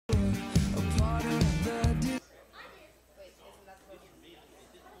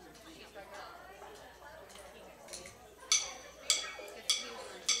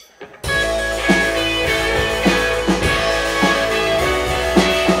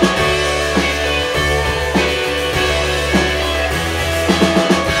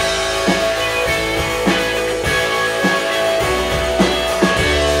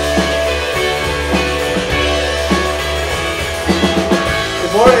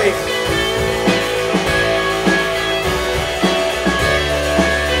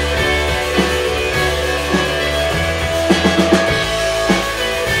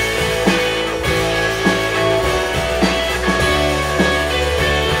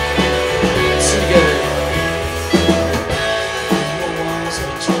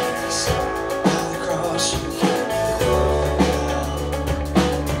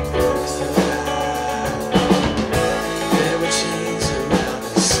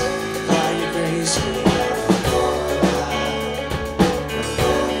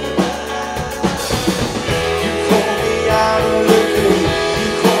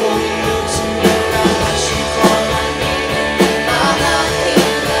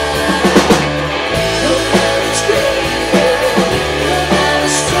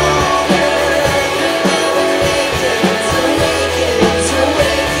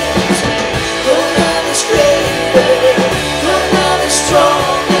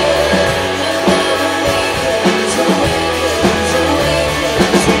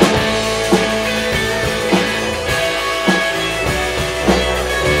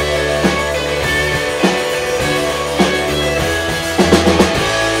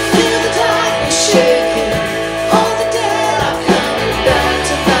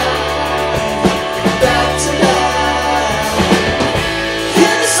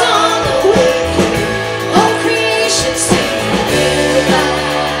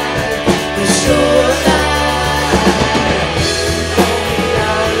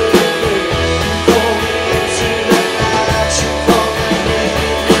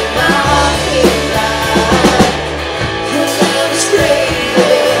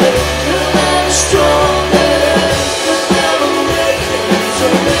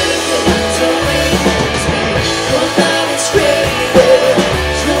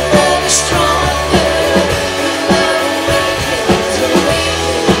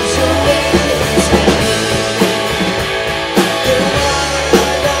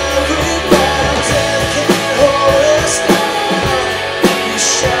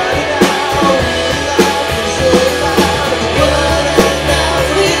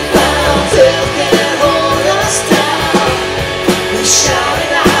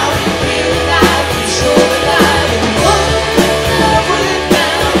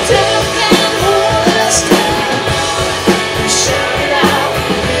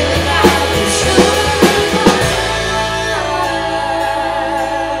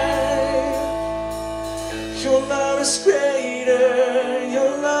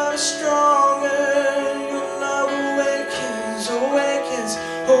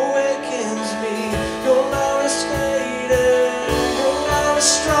awakens me. Your love is greater, your love is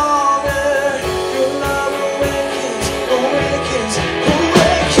stronger. Your love awakens, awakens,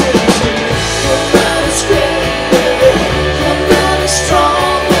 awakens me. Your love is greater, your love is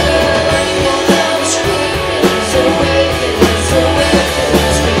stronger. Your love is awakens, awakens,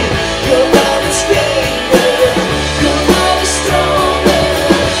 awakens me. Your love is greater, your love is stronger.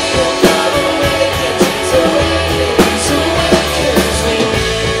 Your love awakens, awakens, awakens me.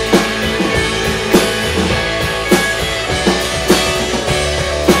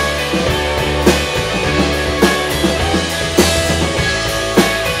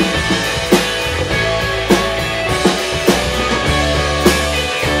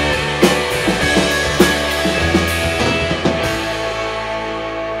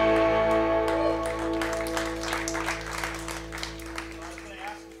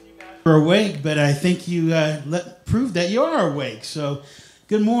 Are awake, but I think you proved that you are awake. So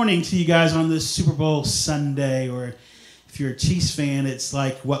good morning to you guys on this Super Bowl Sunday, or if you're a Chiefs fan, it's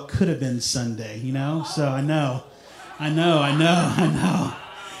like what could have been Sunday, you know? So I know.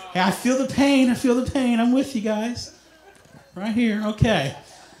 Hey, I feel the pain. I'm with you guys. Right here. Okay.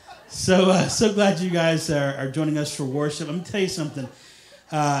 So glad you guys are joining us for worship. Let me tell you something.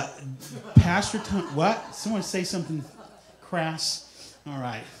 Pastor Tony, what? Someone say something crass? All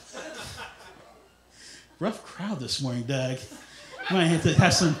right. Rough crowd this morning, Doug. Might have to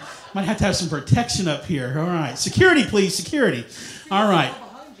have some protection up here. All right. Security, please. Security. All right.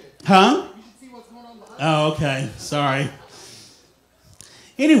 Huh? Oh, okay. Sorry.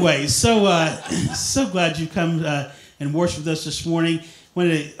 Anyway, so glad you come and worship with us this morning.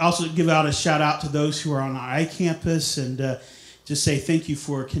 Wanted to also give out a shout out to those who are on our iCampus and just say thank you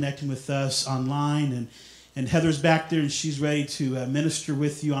for connecting with us online. And Heather's back there, and she's ready to minister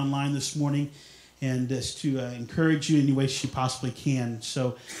with you online this morning and just to encourage you in any way she possibly can.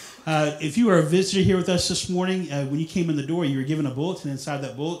 So if you are a visitor here with us this morning, when you came in the door, you were given a bulletin. Inside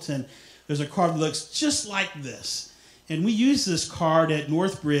that bulletin, there's a card that looks just like this. And we use this card at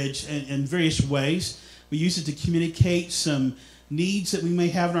Northbridge in various ways. We use it to communicate some needs that we may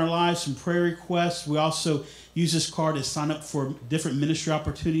have in our lives, some prayer requests. We also use this card to sign up for different ministry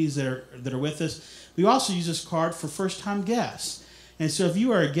opportunities that are with us. We also use this card for first-time guests. And so if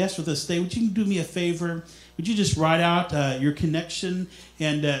you are a guest with us today, would you do me a favor? Would you just write out your connection?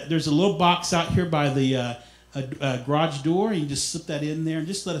 And there's a little box out here by the garage door. You can just slip that in there and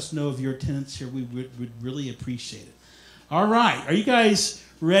just let us know of your attendance here. We would really appreciate it. All right. Are you guys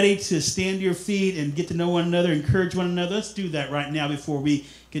ready to stand to your feet and get to know one another, encourage one another? Let's do that right now before we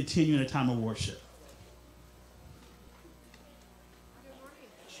continue in a time of worship.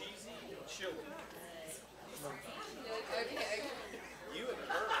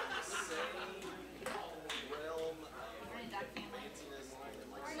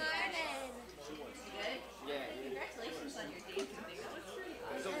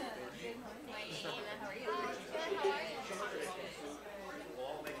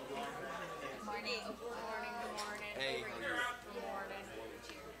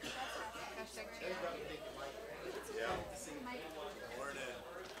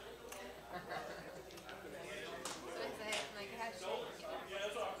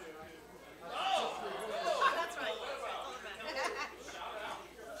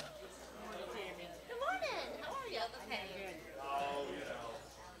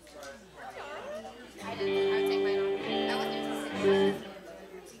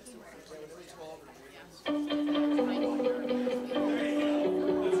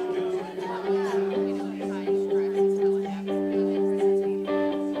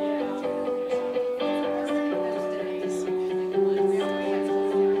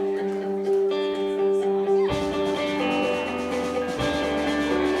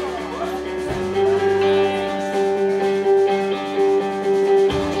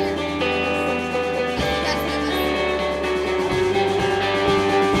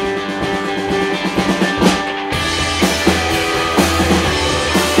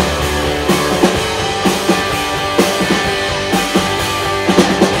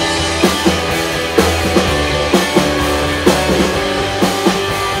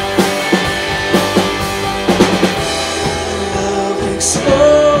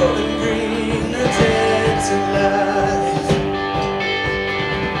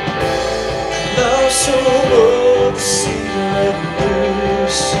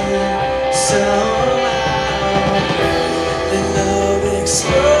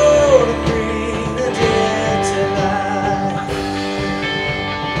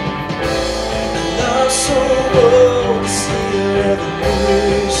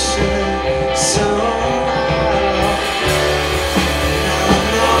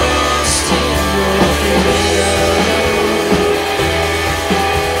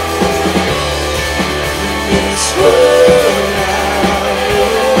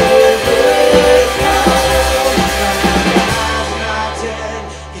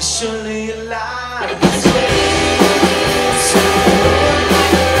 surely alive.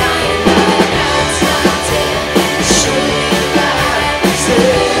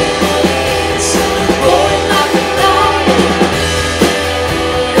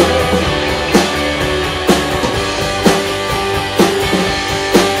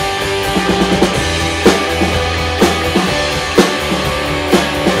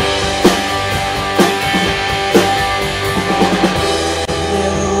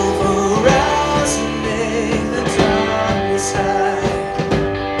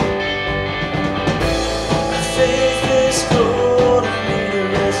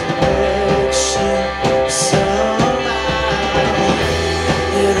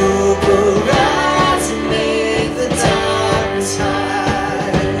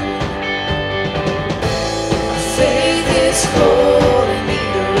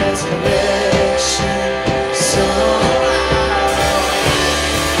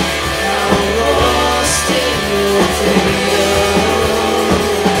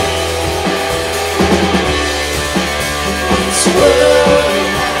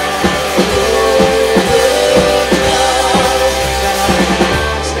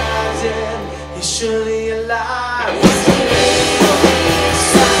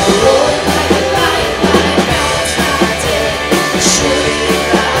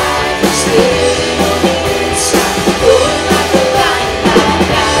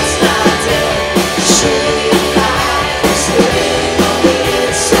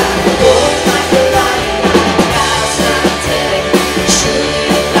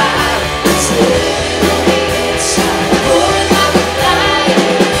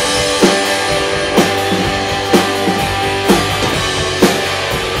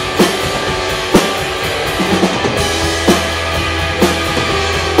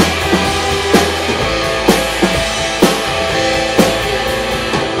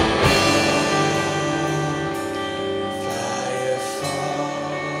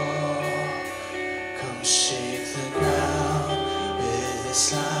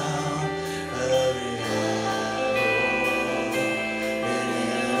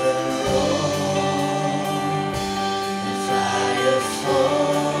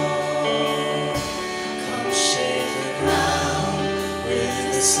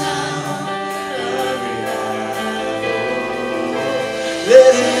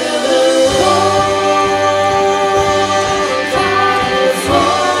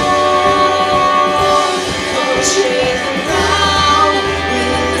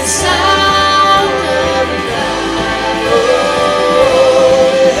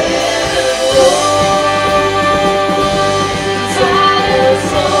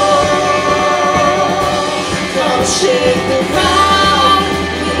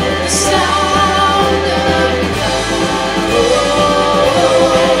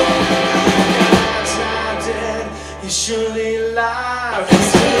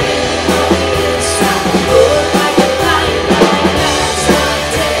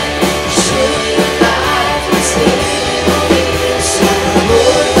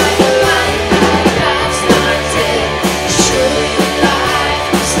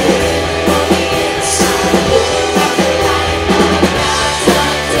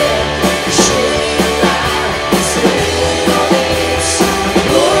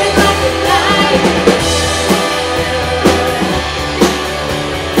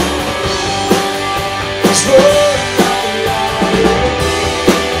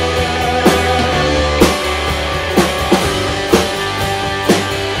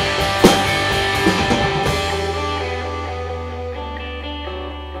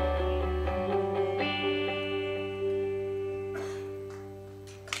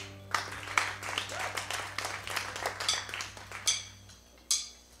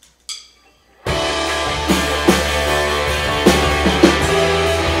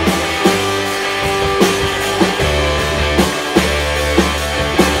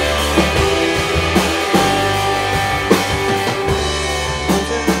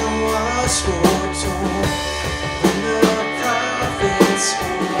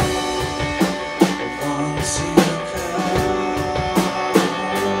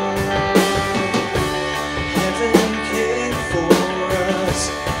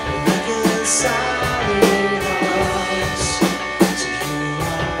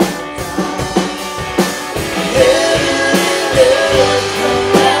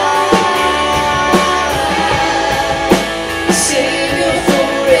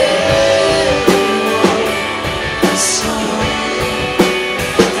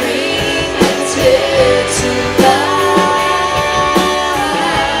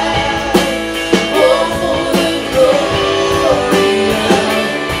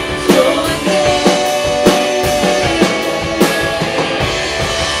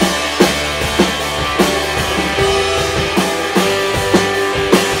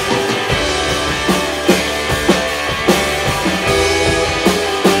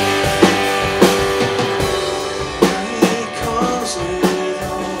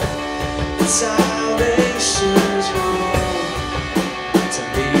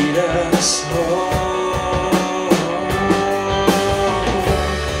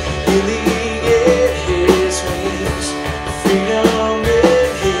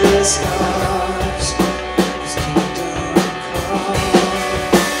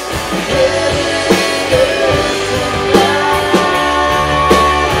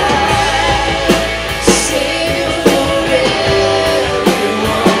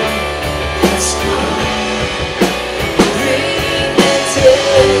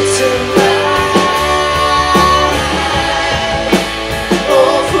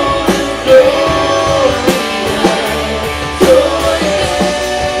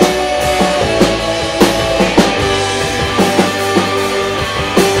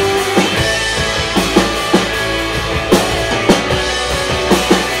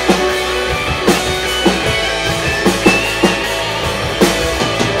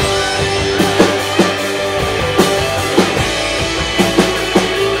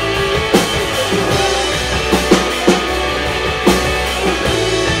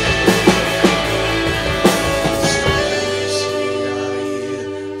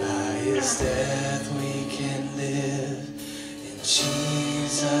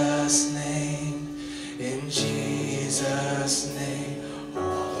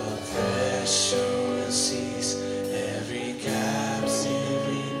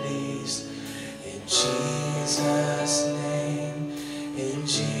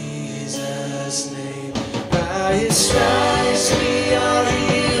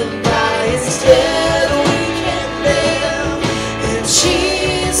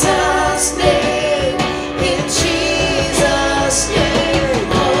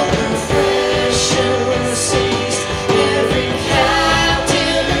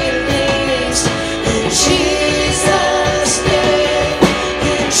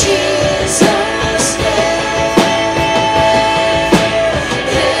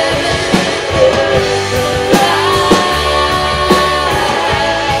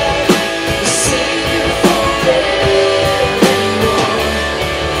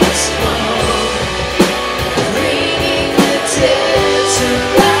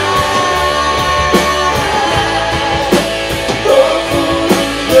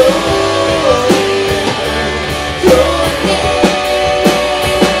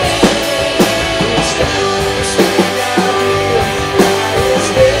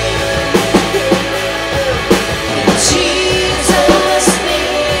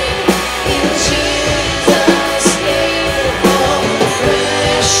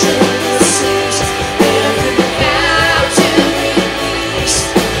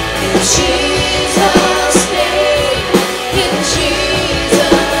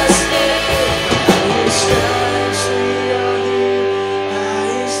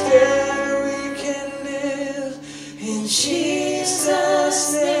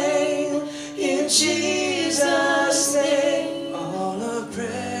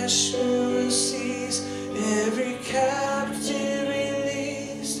 fresh mercies, every captive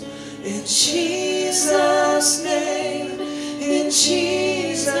released. In Jesus' name, in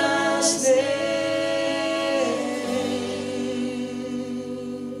Jesus' name.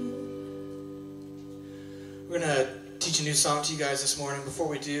 We're going to teach a new song to you guys this morning. Before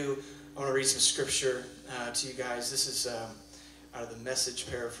we do, I want to read some scripture to you guys. This is out of the Message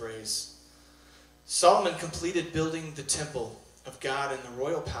paraphrase. Solomon completed building the temple of God in the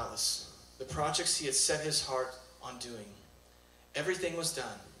royal palace, the projects he had set his heart on doing. Everything was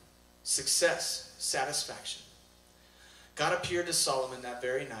done. Success, satisfaction. God appeared to Solomon that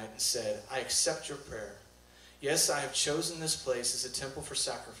very night and said, I accept your prayer. Yes, I have chosen this place as a temple for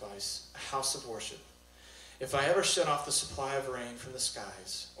sacrifice, a house of worship. If I ever shut off the supply of rain from the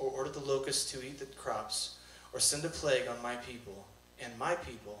skies, or order the locusts to eat the crops, or send a plague on my people, and my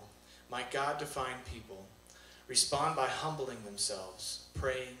people, my God-defined people, respond by humbling themselves,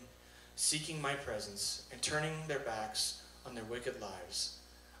 praying, seeking my presence, and turning their backs on their wicked lives,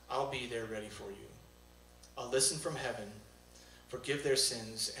 I'll be there ready for you. I'll listen from heaven, forgive their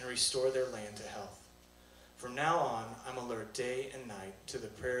sins, and restore their land to health. From now on, I'm alert day and night to the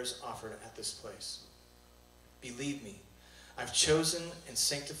prayers offered at this place. Believe me, I've chosen and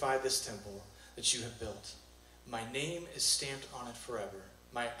sanctified this temple that you have built. My name is stamped on it forever.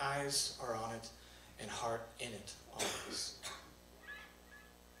 My eyes are on it and heart in it always.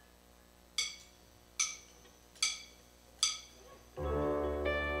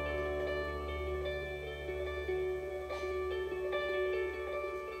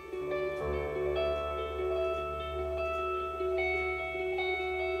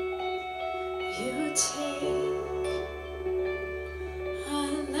 You take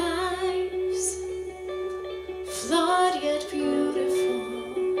our lives, flawed yet beautiful,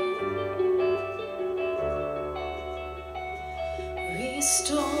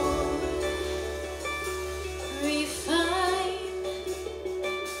 restore, refine,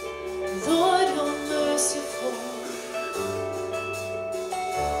 Lord, you're merciful,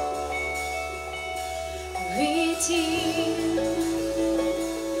 redeem,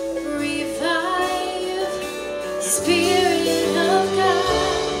 revive,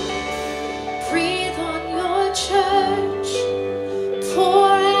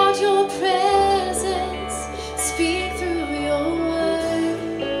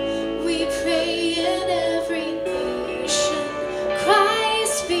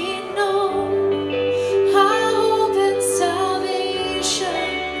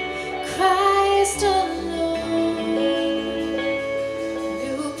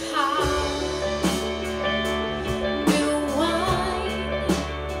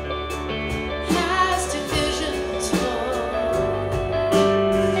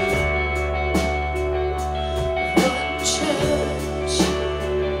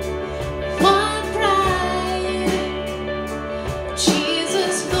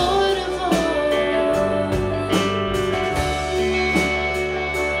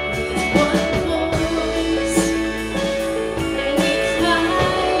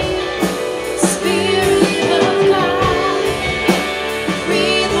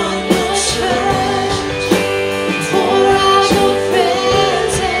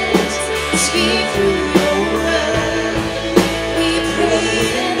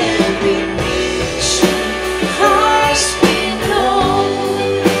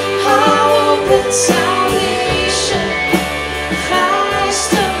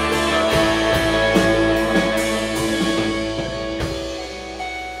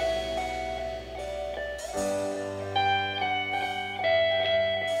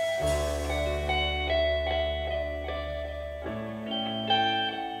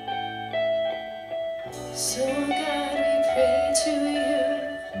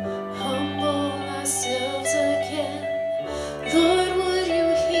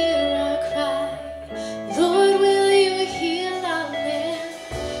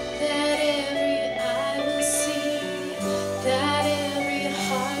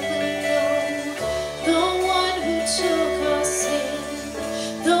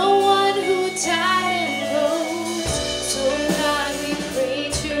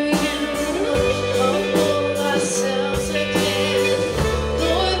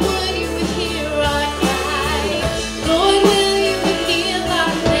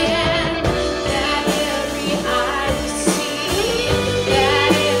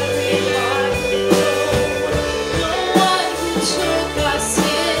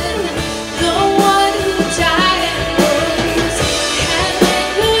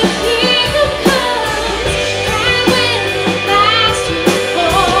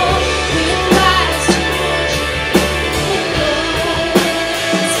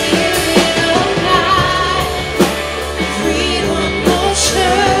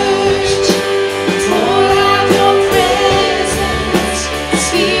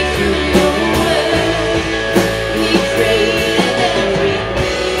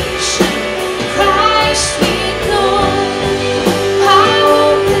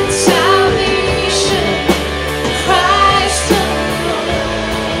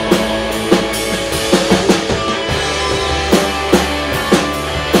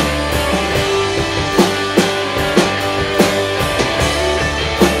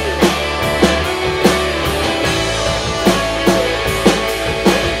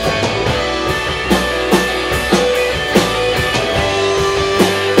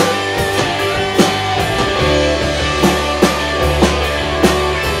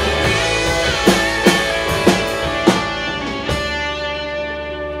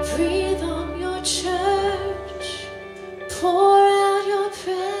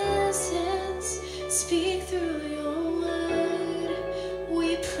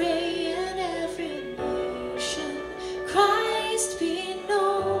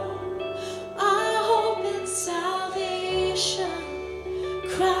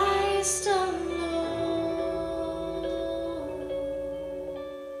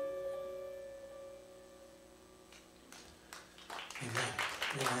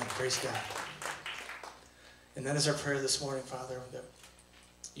 Amen. Praise God. And that is our prayer this morning, Father, that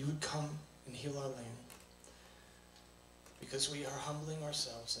you would come and heal our land, because we are humbling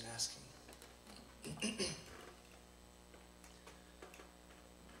ourselves and asking.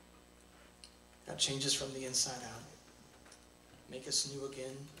 God, change us from the inside out. Make us new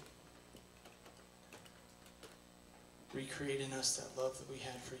again. Recreate in us that love that we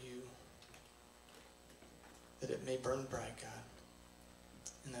had for you, that it may burn bright, God,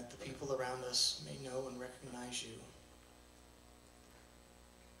 and that the people around us may know and recognize you.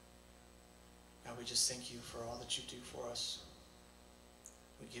 God, we just thank you for all that you do for us.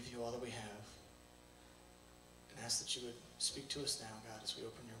 We give you all that we have, and ask that you would speak to us now, God, as we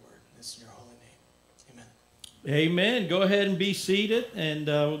open your word. And it's in your holy name. Amen. Amen. Go ahead and be seated, and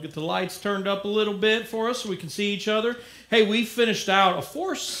we'll get the lights turned up a little bit for us so we can see each other. Hey, we finished out a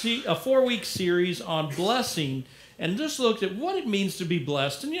 4-week series on blessing, and just looked at what it means to be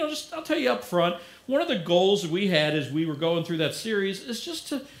blessed. And I'll tell you up front, one of the goals that we had as we were going through that series is just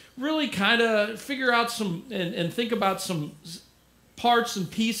to really kind of figure out some and think about some parts and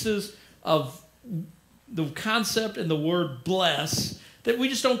pieces of the concept and the word bless that we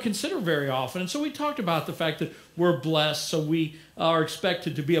just don't consider very often. And so we talked about the fact that we're blessed, so we are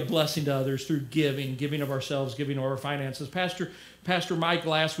expected to be a blessing to others through giving of ourselves, giving of our finances. Pastor Mike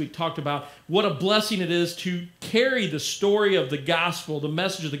last week talked about what a blessing it is to carry the story of the gospel, the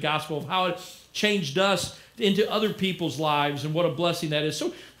message of the gospel, of how it changed us into other people's lives, and what a blessing that is.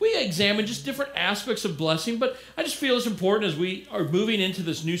 So we examine just different aspects of blessing, but I just feel it's important as we are moving into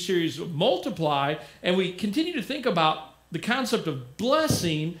this new series of Multiply, and we continue to think about the concept of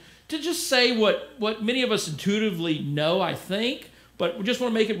blessing, to just say what many of us intuitively know, I think, but we just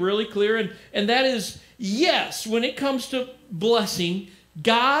want to make it really clear, and that is, yes, when it comes to blessing,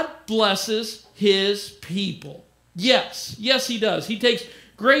 God blesses his people. Yes, he does. He takes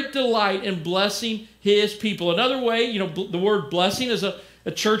great delight in blessing his people. Another way, the word blessing is a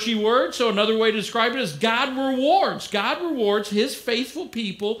churchy word, so another way to describe it is God rewards. God rewards his faithful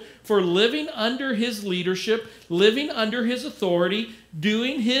people for living under his leadership, living under his authority,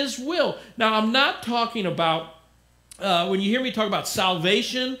 doing his will. Now, I'm not talking about, when you hear me talk about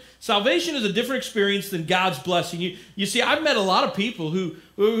salvation is a different experience than God's blessing. You see, I've met a lot of people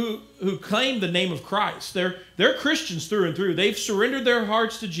who claim the name of Christ. They're Christians through and through. They've surrendered their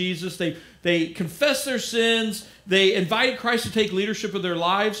hearts to Jesus. They confess their sins. They invited Christ to take leadership of their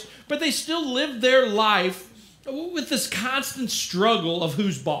lives, but they still live their life with this constant struggle of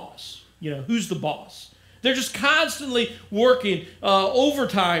who's boss. Who's the boss? They're just constantly working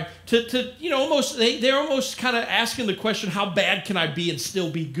overtime to almost they're almost kind of asking the question, how bad can I be and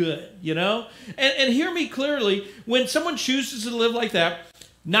still be good? And hear me clearly, when someone chooses to live like that,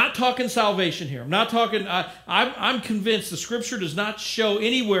 not talking salvation here. I'm not talking, I'm convinced the Scripture does not show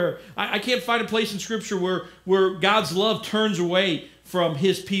anywhere, I can't find a place in Scripture where God's love turns away from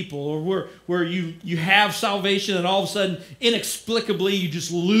his people, or where you have salvation and all of a sudden, inexplicably, you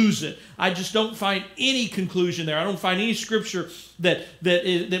just lose it. I just don't find any conclusion there. I don't find any Scripture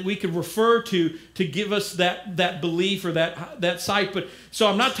that we could refer to give us that belief or that sight. But so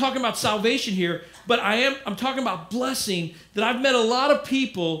I'm not talking about salvation here, but I'm talking about blessing. That I've met a lot of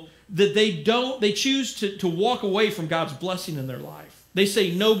people that they choose to walk away from God's blessing in their life. They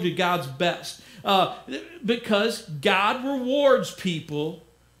say no to God's best. Because God rewards people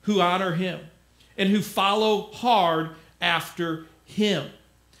who honor him and who follow hard after him.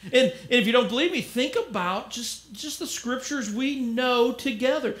 And if you don't believe me, think about just the Scriptures we know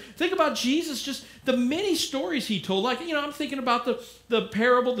together. Think about Jesus, just the many stories he told. Like, I'm thinking about the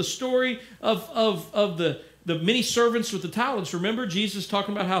parable, the story of the many servants with the talents. Remember Jesus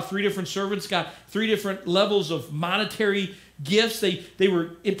talking about how 3 different servants got 3 different levels of monetary gifts. They were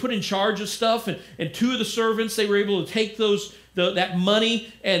put in charge of stuff, and 2 of the servants, they were able to take that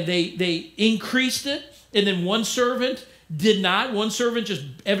money and they increased it, and then 1 servant did not. 1 servant just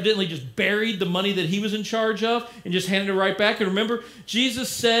evidently just buried the money that he was in charge of and just handed it right back. And remember, Jesus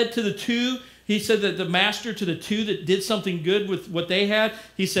said to the 2, he said that the master to the 2 that did something good with what they had,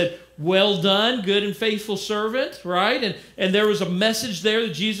 he said, "Well done, good and faithful servant," right? And there was a message there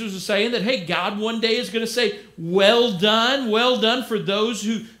that Jesus was saying that, hey, God one day is going to say, well done for those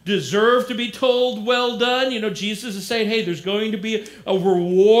who deserve to be told well done. Jesus is saying, hey, there's going to be a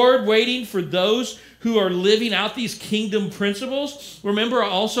reward waiting for those who are living out these kingdom principles. Remember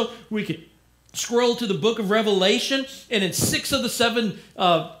also, we could scroll to the book of Revelation, and in 6 of the 7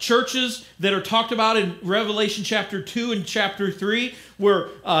 churches that are talked about in Revelation chapter 2 and chapter 3, where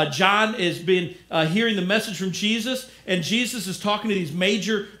John has been hearing the message from Jesus, and Jesus is talking to these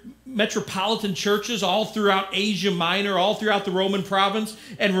major metropolitan churches all throughout Asia Minor, all throughout the Roman province.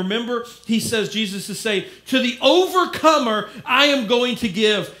 And remember, he says, Jesus is saying, to the overcomer, I am going to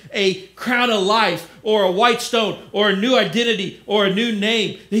give a crown of life, or a white stone, or a new identity, or a new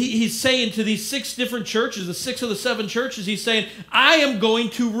name. He's saying to these 6 different churches, the 6 of the 7 churches, he's saying, I am going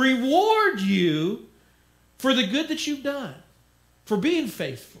to reward you for the good that you've done, for being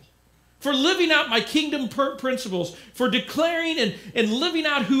faithful, for living out my kingdom principles, for declaring and living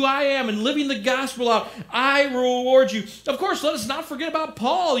out who I am and living the gospel out. I reward you. Of course, let us not forget about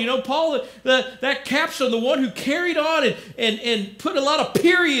Paul. You know, Paul, that capstone, the one who carried on and put a lot of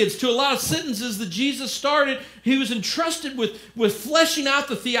periods to a lot of sentences that Jesus started. He was entrusted with fleshing out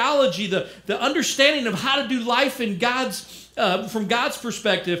the theology, the understanding of how to do life in from God's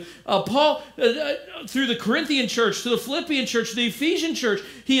perspective. Paul, through the Corinthian church, to the Philippian church, to the Ephesian church,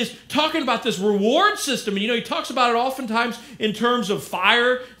 he is talking about this reward system. And, you know, he talks about it oftentimes in terms of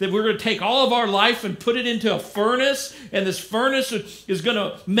fire, that we're going to take all of our life and put it into a furnace. And this furnace is going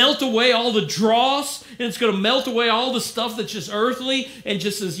to melt away all the dross, and it's going to melt away all the stuff that's just earthly and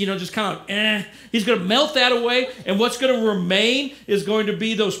just is, you know, just kind of He's going to melt that away. And what's going to remain is going to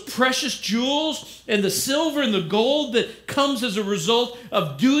be those precious jewels and the silver and the gold that comes as a result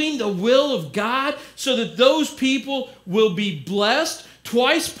of doing the will of God, so that those people will be blessed.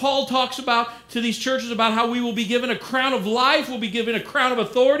 Twice Paul talks about to these churches about how we will be given a crown of life, we'll be given a crown of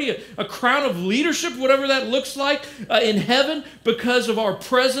authority, a crown of leadership, whatever that looks like in heaven, because of our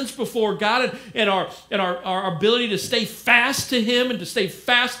presence before God and our ability to stay fast to Him and to stay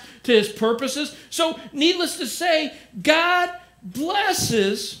fast to His purposes. So needless to say, God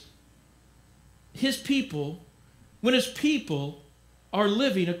blesses His people when His people are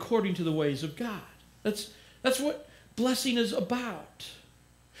living according to the ways of God. That's what blessing is about.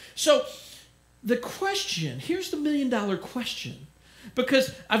 So the question, here's the $1 million question,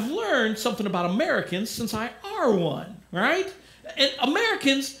 because I've learned something about Americans since I are one, right? And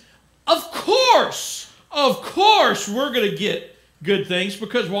Americans, of course, we're going to get good things.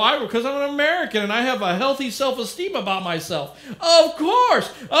 Because why? Because I'm an American and I have a healthy self-esteem about myself. Of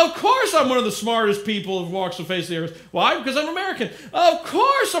course I'm one of the smartest people who walks the face of the earth. Why? Because I'm American. Of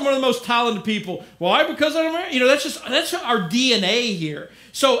course I'm one of the most talented people. Why? Because I'm American. You know, that's our DNA here.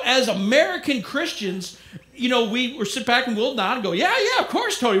 So as American Christians, you know, we sit back and we'll nod and go, yeah, of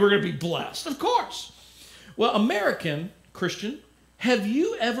course, Tony, we're going to be blessed. Of course. Well, American Christian, have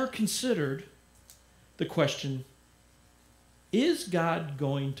you ever considered the question, is God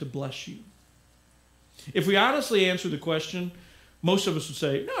going to bless you? If we honestly answer the question, most of us would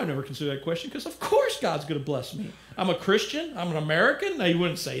say, no, I've never considered that question, because of course God's going to bless me. I'm a Christian. I'm an American. No, you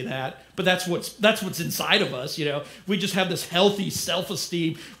wouldn't say that, but that's what's inside of us. You know, we just have this healthy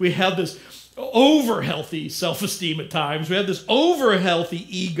self-esteem. We have this over-healthy self-esteem at times. We have this over-healthy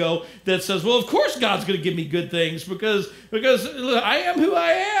ego that says, well, of course God's going to give me good things because I am who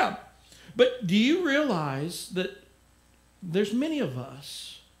I am. But do you realize that there's many of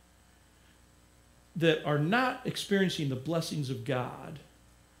us that are not experiencing the blessings of God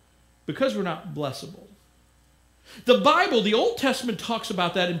because we're not blessable? The Bible, the Old Testament, talks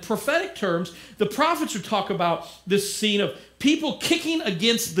about that in prophetic terms. The prophets would talk about this scene of people kicking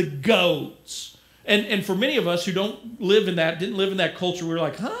against the goads. And for many of us who didn't live in that culture, we were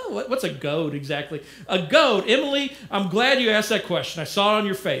like, what's a goad exactly? A goad, Emily, I'm glad you asked that question. I saw it on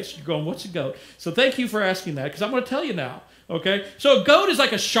your face. You're going, what's a goad? So thank you for asking that, because I'm going to tell you now. Okay? So a goad is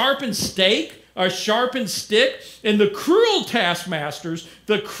like a sharpened stake, or a sharpened stick, and the cruel taskmasters,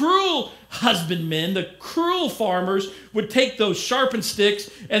 the cruel husbandmen, the cruel farmers would take those sharpened sticks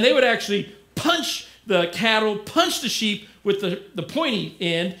and they would actually punch the cattle, punch the sheep with the pointy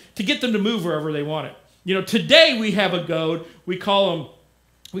end to get them to move wherever they wanted. You know, today we have a goad. We call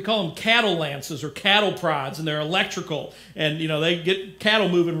them cattle lances or cattle prods, and they're electrical. And, you know, they get cattle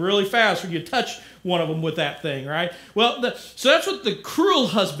moving really fast when you touch one of them with that thing, right? Well, so that's what the cruel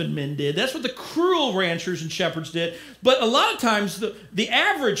husbandmen did. That's what the cruel ranchers and shepherds did. But a lot of times, the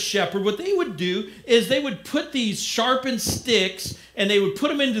average shepherd, what they would do is they would put these sharpened sticks and they would put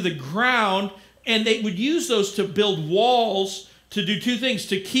them into the ground, and they would use those to build walls to do two things: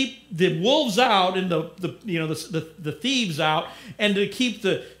 to keep the wolves out and the thieves out, and to keep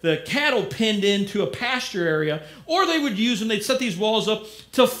the cattle penned into a pasture area. Or they would use them, they'd set these walls up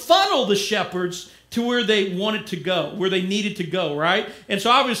to funnel the shepherds to where they wanted to go, where they needed to go, right? And so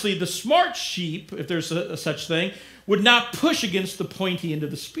obviously the smart sheep, if there's such thing, would not push against the pointy end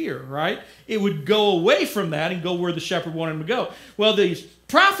of the spear, right? It would go away from that and go where the shepherd wanted him to go. Well, these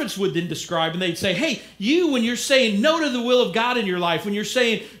prophets would then describe, and they'd say, hey, you, when you're saying no to the will of God in your life, when you're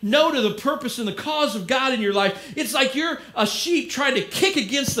saying no to the purpose and the cause of God in your life, it's like you're a sheep trying to kick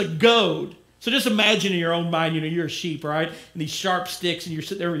against the goad. So just imagine in your own mind, you're a sheep, right? And these sharp sticks, and you're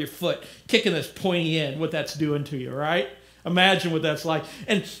sitting there with your foot kicking this pointy end, what that's doing to you, right? Imagine what that's like.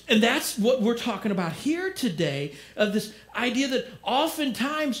 And that's what we're talking about here today, of this idea that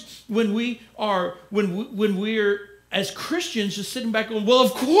oftentimes when we're as Christians just sitting back going, well,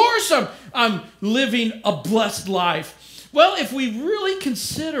 of course I'm living a blessed life. Well, if we really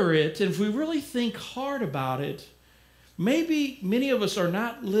consider it, and if we really think hard about it, maybe many of us are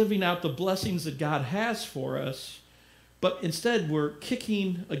not living out the blessings that God has for us, but instead we're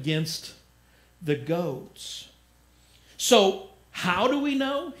kicking against the goads. So how do we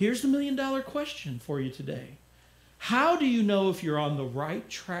know? Here's the $1 million question for you today. How do you know if you're on the right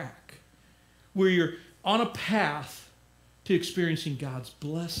track, where you're on a path to experiencing God's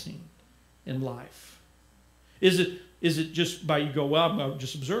blessing in life? Is it just by you go, well, I'll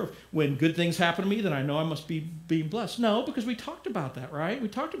just observe. When good things happen to me, then I know I must be being blessed. No, because we talked about that, right? We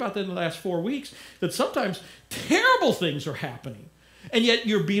talked about that in the last 4 weeks, that sometimes terrible things are happening, and yet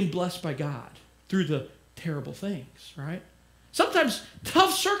you're being blessed by God through the terrible things, right? Sometimes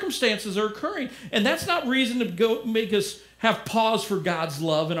tough circumstances are occurring, and that's not reason to go make us have pause for God's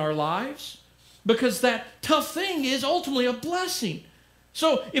love in our lives, because that tough thing is ultimately a blessing.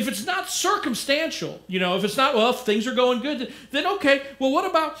 So if it's not circumstantial, if it's not, well, if things are going good, then okay, well, what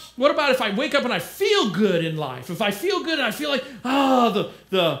about if I wake up and I feel good in life? If I feel good and I feel like,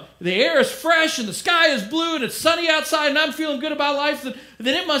 the air is fresh and the sky is blue and it's sunny outside and I'm feeling good about life,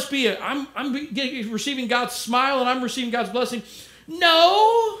 then it must be I'm receiving God's smile and I'm receiving God's blessing.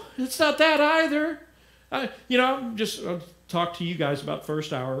 No, it's not that either. I'll talk to you guys about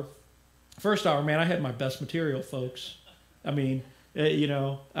first hour. First hour, man, I had my best material, folks. I mean,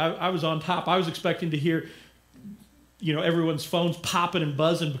 I was on top. I was expecting to hear, everyone's phones popping and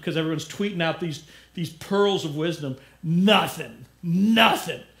buzzing because everyone's tweeting out these pearls of wisdom. Nothing.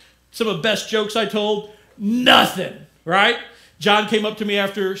 Some of the best jokes I told, nothing, right? John came up to me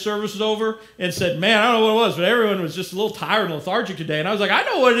after service was over and said, man, I don't know what it was, but everyone was just a little tired and lethargic today. And I was like, I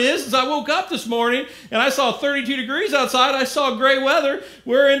know what it is. As I woke up this morning and I saw 32 degrees outside, I saw gray weather.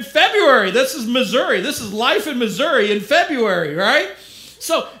 We're in February. This is Missouri. This is life in Missouri in February, right?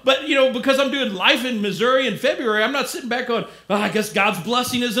 So, but, because I'm doing life in Missouri in February, I'm not sitting back going, well, I guess God's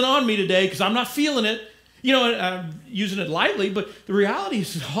blessing isn't on me today because I'm not feeling it. I'm using it lightly, but the reality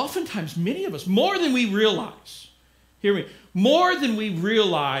is oftentimes many of us, more than we realize, hear me, more than we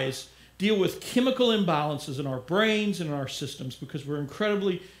realize, deal with chemical imbalances in our brains and in our systems because we're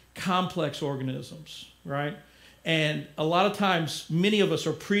incredibly complex organisms, right? And a lot of times, many of us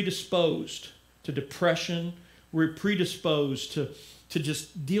are predisposed to depression. We're predisposed to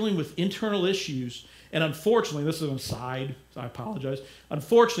just dealing with internal issues. And unfortunately, this is an aside, so I apologize.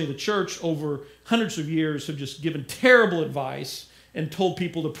 Unfortunately, the church over hundreds of years have just given terrible advice and told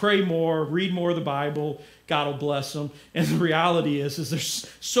people to pray more, read more of the Bible, God will bless them. And the reality is there's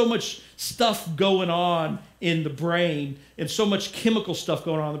so much stuff going on in the brain and so much chemical stuff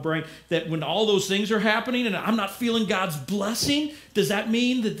going on in the brain that when all those things are happening and I'm not feeling God's blessing, does that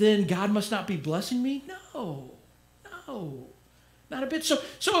mean that then God must not be blessing me? No, not a bit. So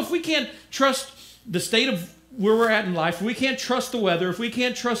if we can't trust the state of where we're at in life, if we can't trust the weather, if we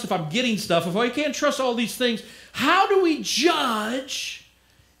can't trust if I'm getting stuff, if I can't trust all these things, how do we judge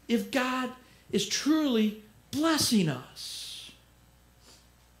if God is truly blessing us?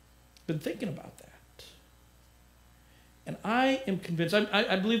 Been thinking about that. And I am convinced,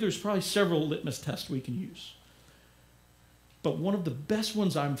 I believe there's probably several litmus tests we can use. But one of the best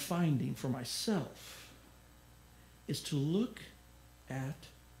ones I'm finding for myself is to look at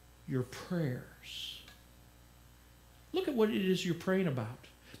your prayers. Look at what it is you're praying about.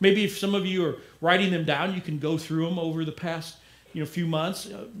 Maybe if some of you are writing them down, you can go through them over the past few months,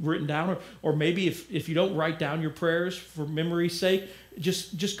 written down. Or maybe if you don't write down your prayers for memory's sake,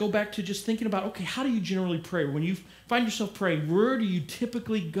 just go back to just thinking about, okay, how do you generally pray? When you find yourself praying, where do you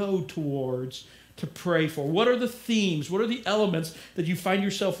typically go towards to pray for? What are the themes? What are the elements that you find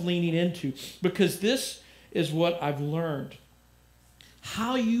yourself leaning into? Because this is what I've learned.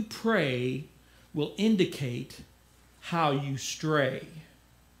 How you pray will indicate how you stray.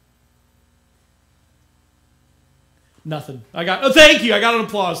 Nothing. Thank you. I got an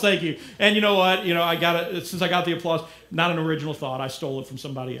applause. Thank you. And you know what? Since I got the applause, not an original thought. I stole it from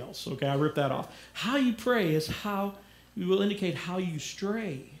somebody else. Okay, I ripped that off. How you pray is how you will indicate how you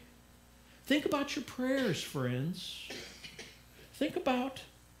stray. Think about your prayers, friends. Think about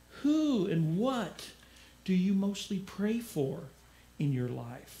who and what do you mostly pray for in your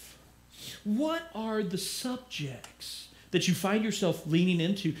life? What are the subjects that you find yourself leaning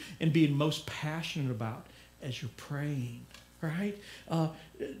into and being most passionate about as you're praying, right?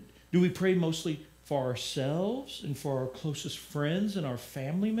 Do we pray mostly for ourselves and for our closest friends and our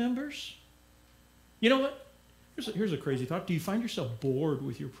family members? You know what? Here's a crazy thought. Do you find yourself bored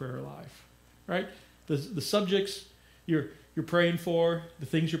with your prayer life, right? The subjects you're praying for, the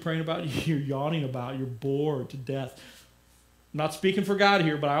things you're praying about, you're yawning about, you're bored to death. I'm not speaking for God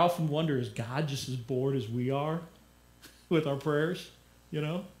here, but I often wonder, is God just as bored as we are with our prayers, you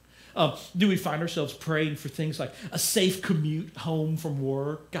know? Do we find ourselves praying for things like a safe commute home from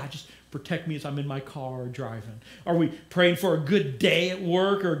work? God, just protect me as I'm in my car driving. Are we praying for a good day at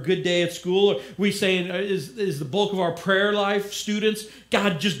work or a good day at school? Are we saying, is the bulk of our prayer life students,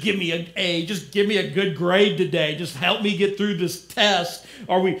 God, just give me an A, just give me a good grade today, just help me get through this test?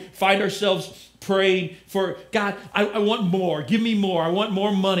 Or we find ourselves praying for, God, I want more. Give me more. I want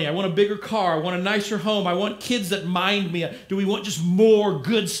more money. I want a bigger car. I want a nicer home. I want kids that mind me. Do we want just more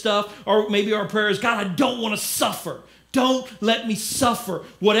good stuff? Or maybe our prayer is, God, I don't want to suffer. Don't let me suffer.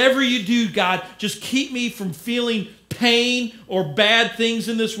 Whatever you do, God, just keep me from feeling pain or bad things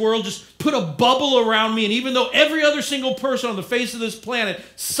in this world. Just put a bubble around me. And even though every other single person on the face of this planet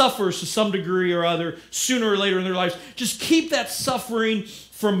suffers to some degree or other, sooner or later in their lives, just keep that suffering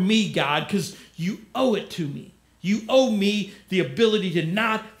from me, God, because you owe it to me. You owe me the ability to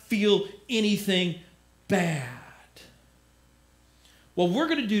not feel anything bad. What we're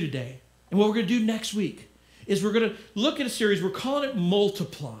going to do today, and what we're going to do next week, is we're going to look at a series. We're calling it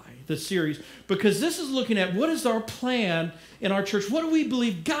Multiply, the series, because this is looking at what is our plan in our church. What do we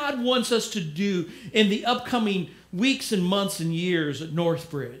believe God wants us to do in the upcoming weeks and months and years at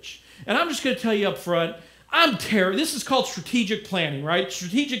Northbridge? And I'm just going to tell you up front, I'm terrible. This is called strategic planning, right?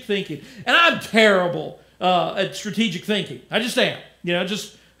 Strategic thinking. And I'm terrible at strategic thinking. I just am. You know,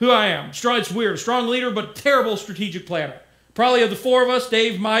 just who I am. It's weird. Strong leader, but terrible strategic planner. Probably of the four of us,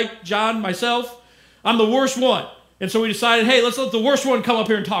 Dave, Mike, John, myself, I'm the worst one. And so we decided, hey, let's let the worst one come up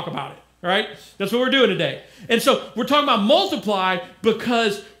here and talk about it. All right? That's what we're doing today. And so we're talking about multiply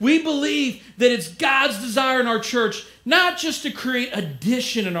because we believe that it's God's desire in our church not just to create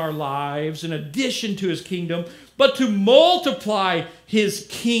addition in our lives, an addition to his kingdom, but to multiply his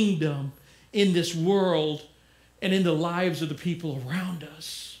kingdom in this world and in the lives of the people around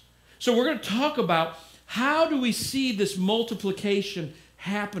us. So we're going to talk about how do we see this multiplication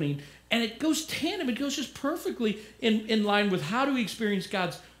happening. And it goes tandem, it goes just perfectly in line with how do we experience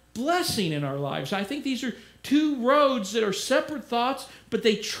God's blessing in our lives. I think these are two roads that are separate thoughts, but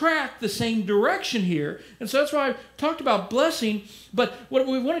they track the same direction here. And so that's why I talked about blessing. But what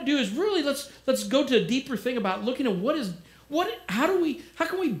we want to do is really let's go to a deeper thing about looking at how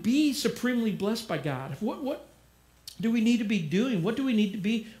can we be supremely blessed by God? What do we need to be doing? What do we need to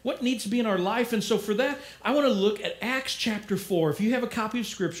be? What needs to be in our life? And so for that, I want to look at Acts chapter 4. If you have a copy of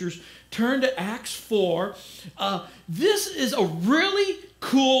Scriptures, turn to Acts 4. This is a really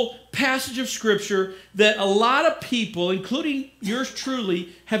cool passage of Scripture that a lot of people, including yours truly,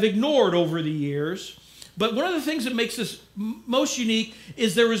 have ignored over the years. But one of the things that makes this most unique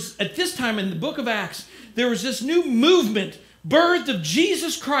is there was, at this time in the book of Acts, there was this new movement birthed of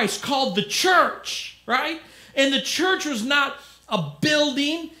Jesus Christ called the church, right? And the church was not a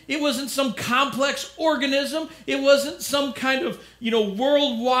building. It wasn't some complex organism. It wasn't some kind of,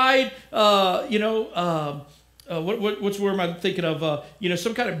 worldwide, what's the word am I thinking of?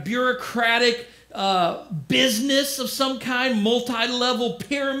 Some kind of bureaucratic business of some kind, multi-level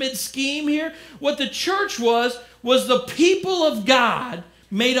pyramid scheme here. What the church was the people of God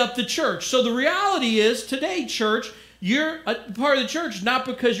made up the church. So the reality is today, church, you're a part of the church not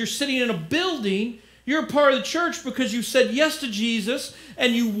because you're sitting in a building. You're a part of the church because you said yes to Jesus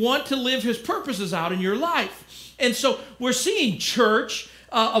and you want to live his purposes out in your life. And so we're seeing church,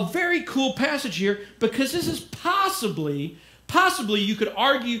 a very cool passage here, because this is possibly you could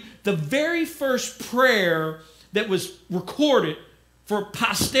argue the very first prayer that was recorded for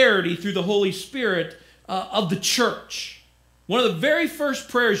posterity through the Holy Spirit of the church. One of the very first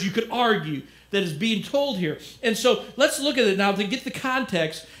prayers you could argue that is being told here. And so let's look at it now to get the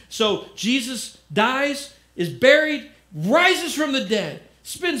context. So Jesus dies, is buried, rises from the dead,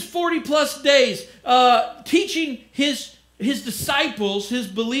 spends 40 plus days teaching his disciples, his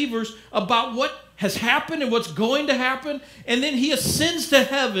believers, about what has happened and what's going to happen. And then he ascends to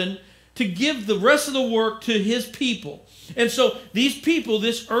heaven to give the rest of the work to his people. And so these people,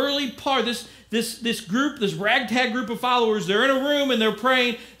 this early part, this group, this ragtag group of followers, they're in a room and they're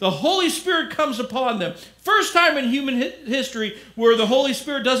praying. The Holy Spirit comes upon them. First time in human history where the Holy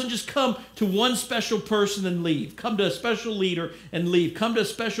Spirit doesn't just come to one special person and leave. Come to a special leader and leave. Come to a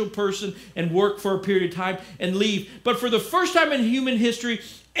special person and work for a period of time and leave. But for the first time in human history,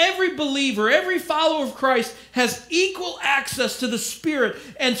 every believer, every follower of Christ has equal access to the Spirit.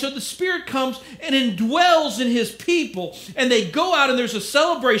 And so the Spirit comes and indwells in His people. And they go out and there's a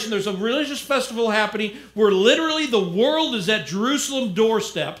celebration. There's a religious festival happening where literally the world is at Jerusalem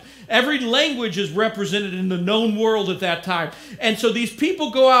doorstep. Every language is represented in the known world at that time. And so these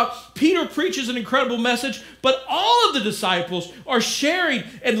people go out. Peter preaches an incredible message, but all of the disciples are sharing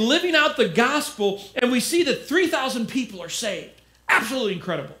and living out the gospel. And we see that 3,000 people are saved. Absolutely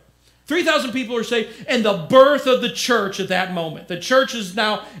incredible. 3,000 people are saved, and the birth of the church at that moment. The church is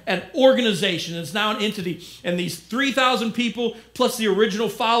now an organization. It's now an entity. And these 3,000 people plus the original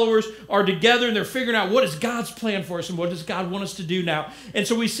followers are together, and they're figuring out what is God's plan for us and what does God want us to do now. And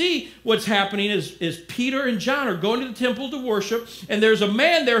so we see what's happening is Peter and John are going to the temple to worship, and there's a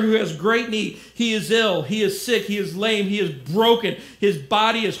man there who has great need. He is ill. He is sick. He is lame. He is broken. His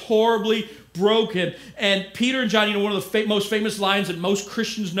body is horribly broken. And Peter and John, one of the most famous lines that most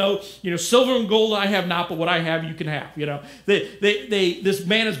Christians know, silver and gold I have not, but what I have you can have. This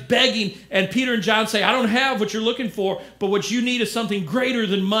man is begging, and Peter and John say, I don't have what you're looking for, but what you need is something greater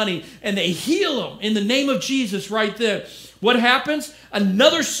than money. And they heal him in the name of Jesus right then. What happens?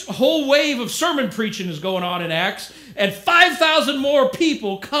 Another whole wave of sermon preaching is going on in Acts, and 5,000 more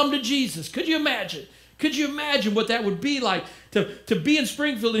people come to Jesus. Could you imagine? Could you imagine what that would be like to be in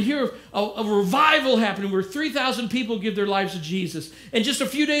Springfield and hear a revival happening where 3,000 people give their lives to Jesus, and just a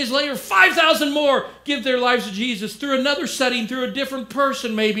few days later, 5,000 more give their lives to Jesus through another setting, through a different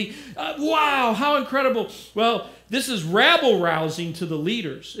person maybe. Wow, how incredible. Well, this is rabble-rousing to the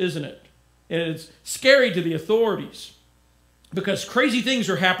leaders, isn't it? And it's scary to the authorities because crazy things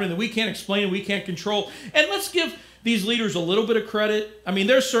are happening that we can't explain and we can't control. And let's give these leaders a little bit of credit. I mean,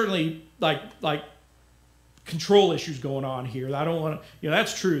 there's certainly like control issues going on here. I don't want to,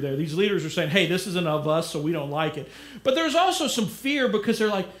 that's true there. These leaders are saying, hey, this isn't of us, so we don't like it. But there's also some fear because they're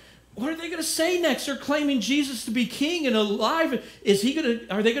like, what are they going to say next? They're claiming Jesus to be king and alive.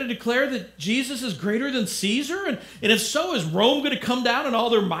 Are they going to declare that Jesus is greater than Caesar? And if so, is Rome going to come down in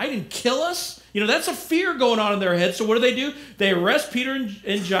all their might and kill us? That's a fear going on in their head. So what do? They arrest Peter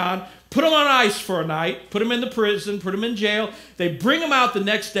and John, put them on ice for a night, put them in the prison, put them in jail. They bring them out the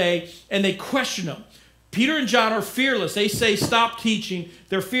next day, and they question them. Peter and John are fearless. They say, stop teaching.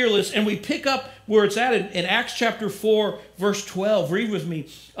 They're fearless. And we pick up where it's at in Acts chapter 4, verse 12. Read with me.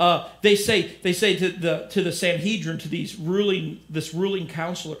 They say to the Sanhedrin, to this ruling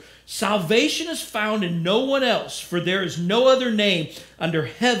counselor, salvation is found in no one else, for there is no other name under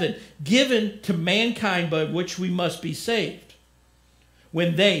heaven given to mankind by which we must be saved.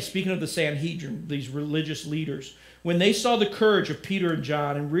 When they, speaking of the Sanhedrin, these religious leaders, when they saw the courage of Peter and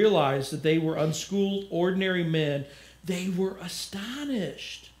John and realized that they were unschooled, ordinary men, they were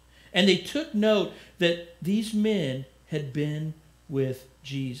astonished. And they took note that these men had been with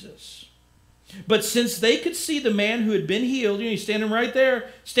Jesus. But since they could see the man who had been healed, he's standing right there,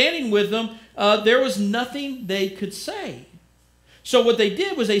 standing with them, there was nothing they could say. So what they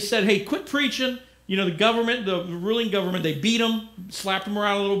did was they said, hey, quit preaching. The government, the ruling government, they beat them, slapped them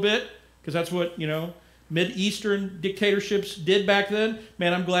around a little bit, because that's what, Mid-Eastern dictatorships did back then.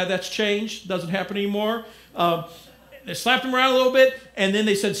 Man, I'm glad that's changed. Doesn't happen anymore. They slapped them around a little bit, and then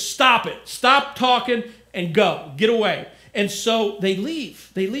they said, stop it. Stop talking and go. Get away. And so they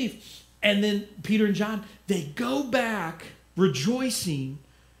leave. They leave. And then Peter and John, they go back rejoicing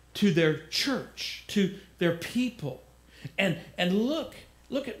to their church, to their people. And look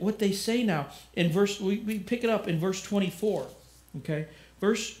at what they say now. We pick it up in verse 24. Okay?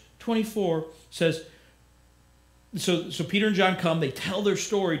 Verse 24 says, So Peter and John come, they tell their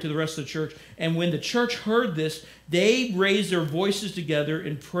story to the rest of the church, and when the church heard this, they raised their voices together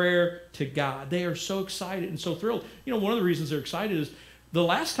in prayer to God. They are so excited and so thrilled. One of the reasons they're excited is the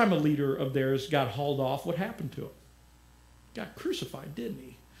last time a leader of theirs got hauled off, what happened to him? Got crucified, didn't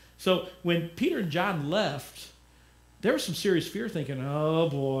he? So when Peter and John left, there was some serious fear thinking, oh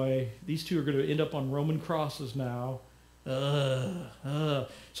boy, these two are going to end up on Roman crosses now. So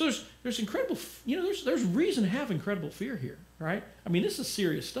there's incredible, there's reason to have incredible fear here, right? I mean, this is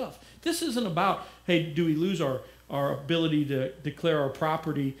serious stuff. This isn't about, hey, do we lose our ability to declare our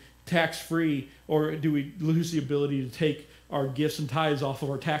property tax-free, or do we lose the ability to take our gifts and tithes off of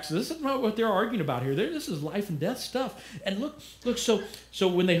our taxes? This is not what they're arguing about here. This is life and death stuff. And look, so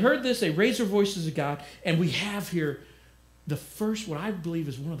when they heard this, they raised their voices to God, and we have here what I believe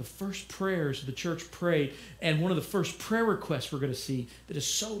is one of the first prayers the church prayed, and one of the first prayer requests we're going to see that is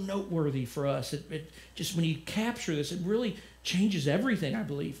so noteworthy for us. It just, when you capture this, it really changes everything, I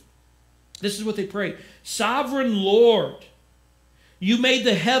believe. This is what they prayed. Sovereign Lord, you made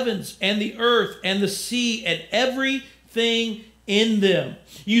the heavens and the earth and the sea and everything in them.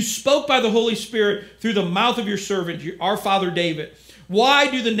 You spoke by the Holy Spirit through the mouth of your servant, our father David.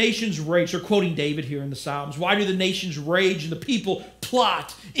 Why do the nations rage? They're quoting David here in the Psalms. Why do the nations rage and the people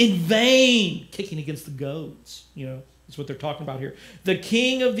plot in vain, kicking against the goads? You know, that's what they're talking about here. The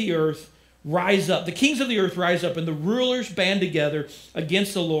king of the earth rise up. The kings of the earth rise up, and the rulers band together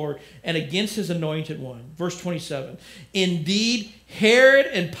against the Lord and against his anointed one. Verse 27. Indeed, Herod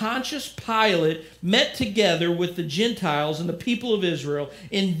and Pontius Pilate met together with the Gentiles and the people of Israel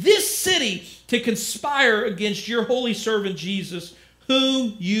in this city to conspire against your holy servant Jesus,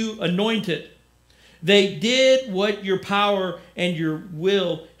 whom you anointed. They did what your power and your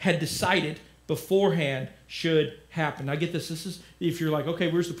will had decided beforehand should happen. Now get this. This is, if you're like,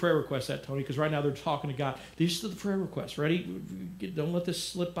 okay, where's the prayer request at, Tony? Because right now they're talking to God. These are the prayer requests. Ready? Don't let this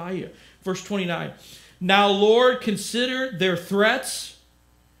slip by you. Verse 29. Now, Lord, consider their threats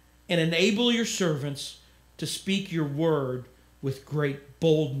and enable your servants to speak your word with great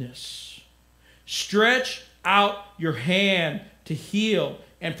boldness. Stretch out your hand to heal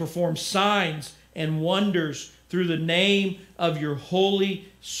and perform signs and wonders through the name of your holy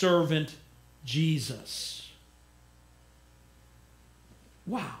servant Jesus.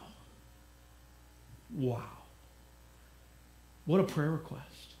 Wow. Wow. What a prayer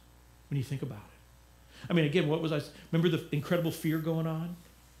request when you think about it. I mean, again, what was I? Remember the incredible fear going on?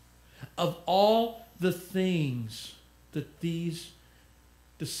 Of all the things that these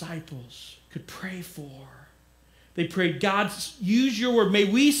disciples could pray for, they prayed, God, use your word. May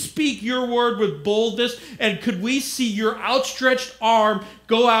we speak your word with boldness, and could we see your outstretched arm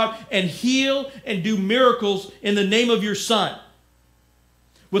go out and heal and do miracles in the name of your Son?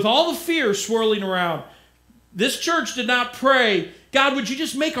 With all the fear swirling around, this church did not pray, God, would you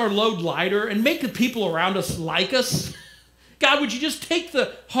just make our load lighter and make the people around us like us? God, would you just take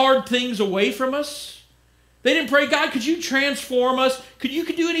the hard things away from us? They didn't pray, God, could you transform us? Could you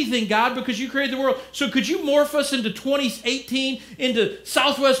do anything, God, because you created the world. So could you morph us into 2018, into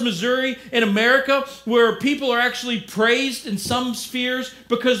Southwest Missouri in America, where people are actually praised in some spheres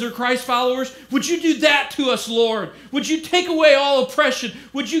because they're Christ followers? Would you do that to us, Lord? Would you take away all oppression?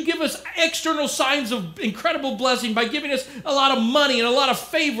 Would you give us external signs of incredible blessing by giving us a lot of money and a lot of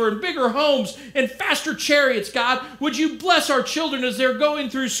favor and bigger homes and faster chariots, God? Would you bless our children as they're going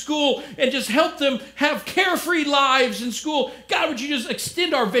through school and just help them have carefree lives in school? God, would you just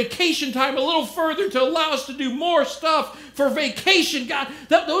extend our vacation time a little further to allow us to do more stuff for vacation? God,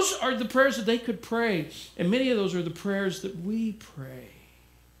 those are the prayers that they could pray. And many of those are the prayers that we pray.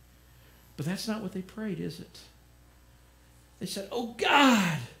 But that's not what they prayed, is it? They said, oh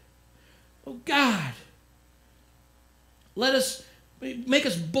God, make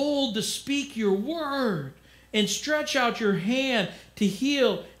us bold to speak your word and stretch out your hand to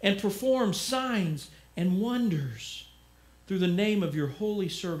heal and perform signs and wonders through the name of your holy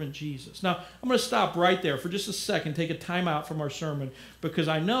servant Jesus. Now, I'm going to stop right there for just a second, take a time out from our sermon, because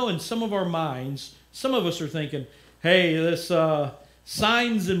I know in some of our minds, some of us are thinking, hey, this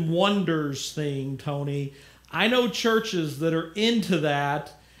signs and wonders thing, Tony, I know churches that are into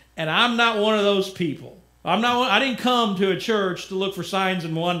that, and I'm not one of those people. I didn't come to a church to look for signs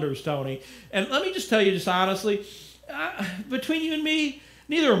and wonders, Tony. And let me just tell you just honestly, between you and me,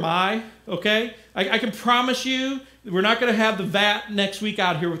 neither am I, okay? I can promise you we're not going to have the vat next week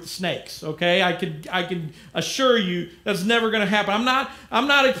out here with the snakes, okay? I can assure you that's never going to happen. I'm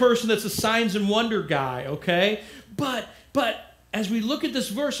not a person that's a signs and wonder guy, okay? But as we look at this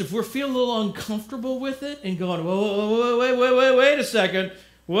verse, if we're feeling a little uncomfortable with it and going, whoa, wait a second,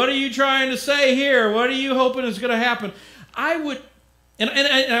 what are you trying to say here? What are you hoping is going to happen? I would, and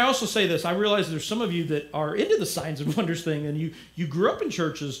I also say this, I realize there's some of you that are into the signs and wonders thing, and you grew up in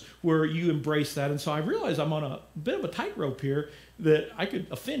churches where you embrace that, and so I realize I'm on a bit of a tightrope here that I could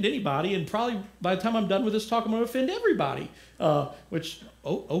offend anybody, and probably by the time I'm done with this talk, I'm going to offend everybody, which,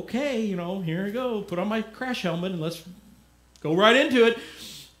 okay, here we go, put on my crash helmet and let's go right into it.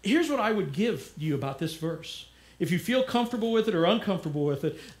 Here's what I would give you about this verse. If you feel comfortable with it or uncomfortable with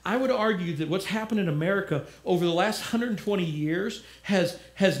it, I would argue that what's happened in America over the last 120 years has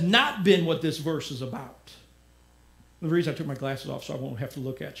not been what this verse is about. The reason I took my glasses off so I won't have to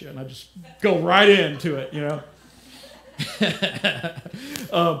look at you, and I just go right into it,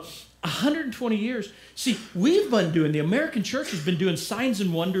 120 years. See, the American church has been doing signs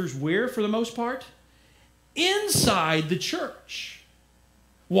and wonders where, for the most part? inside the church.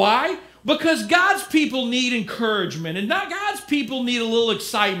 Why? Because God's people need encouragement, and not God's people need a little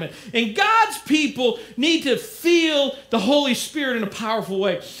excitement, and God's people need to feel the Holy Spirit in a powerful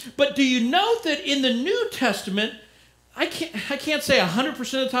way. But do you note that in the New Testament, I can't say 100% of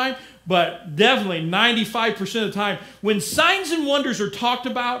the time, but definitely 95% of the time, when signs and wonders are talked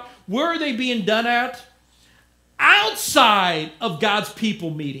about, where are they being done at? Outside of God's people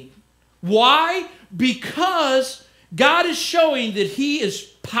meeting. Why? Because God is showing that He is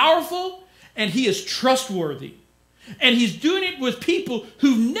powerful and He is trustworthy. And He's doing it with people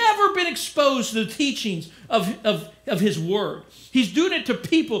who've never been exposed to the teachings of His Word. He's doing it to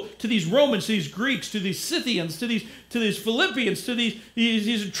people, to these Romans, to these Greeks, to these Scythians, to these Philippians, to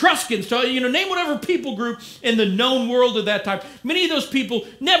these Etruscans, to, name whatever people group in the known world at that time. Many of those people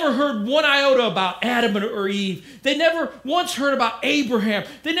never heard one iota about Adam or Eve. They never once heard about Abraham.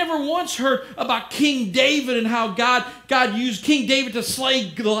 They never once heard about King David and how God used King David to slay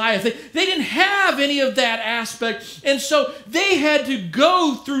Goliath. They didn't have any of that aspect. And so they had to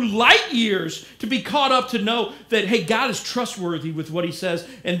go through light years to be caught up to know that, hey, God is trustworthy with what He says.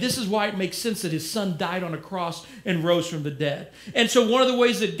 And this is why it makes sense that His Son died on a cross and rose from the dead. And so one of the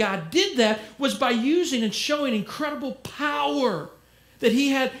ways that God did that was by using and showing incredible power. That He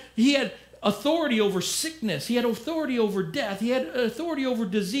had authority over sickness. He had authority over death. He had authority over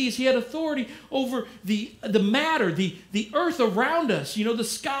disease. He had authority over the matter, the earth around us, the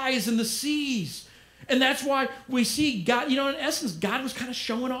skies and the seas. And that's why we see God, in essence, God was kind of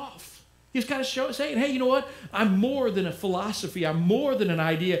showing off. He was kind of saying, hey, you know what? I'm more than a philosophy. I'm more than an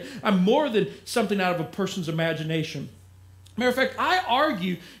idea. I'm more than something out of a person's imagination. Matter of fact, I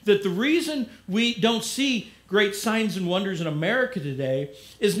argue that the reason we don't see great signs and wonders in America today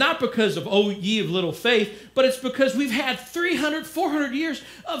is not because of, oh, ye of little faith, but it's because we've had 300, 400 years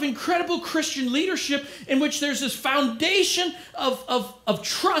of incredible Christian leadership in which there's this foundation of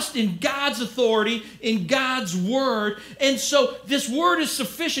trust in God's authority, in God's word. And so this word is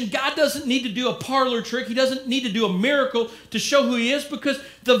sufficient. God doesn't need to do a parlor trick. He doesn't need to do a miracle to show who He is, because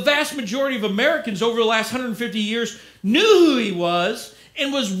the vast majority of Americans over the last 150 years knew who He was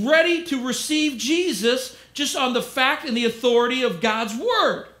and was ready to receive Jesus just on the fact and the authority of God's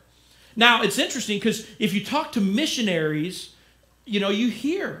word. Now, it's interesting because if you talk to missionaries, you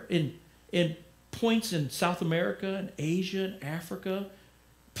hear in points in South America and Asia and Africa,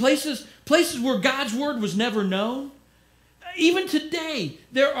 places where God's word was never known. Even today,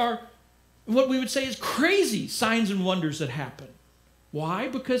 there are what we would say is crazy signs and wonders that happen. Why?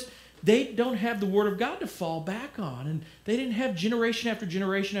 Because they don't have the Word of God to fall back on. And they didn't have generation after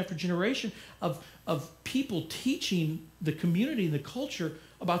generation after generation of people teaching the community and the culture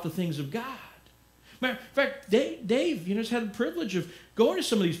about the things of God. Matter of fact, Dave, has had the privilege of going to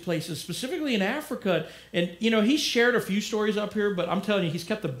some of these places, specifically in Africa. And, he's shared a few stories up here, but I'm telling you, he's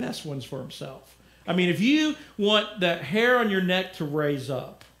kept the best ones for himself. I mean, if you want that hair on your neck to raise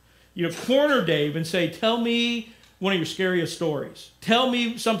up, corner Dave and say, tell me one of your scariest stories. Tell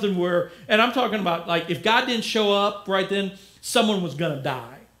me something where, and I'm talking about, like, if God didn't show up right then, someone was going to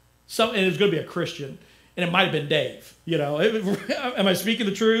die. And it was going to be a Christian. And it might have been Dave. Am I speaking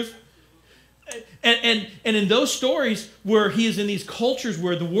the truth? And in those stories where he is in these cultures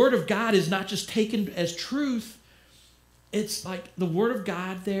where the Word of God is not just taken as truth, it's like the Word of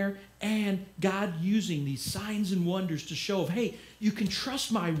God there and God using these signs and wonders to show, hey, you can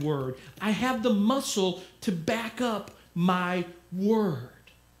trust my word. I have the muscle to back up my word.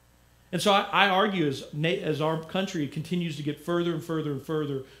 And so I argue as our country continues to get further and further and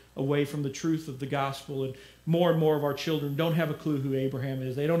further away from the truth of the gospel, and more of our children don't have a clue who Abraham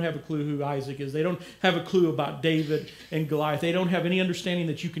is. They don't have a clue who Isaac is. They don't have a clue about David and Goliath. They don't have any understanding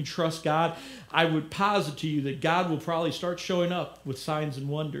that you can trust God. I would posit to you that God will probably start showing up with signs and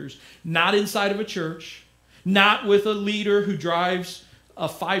wonders, not inside of a church, not with a leader who drives a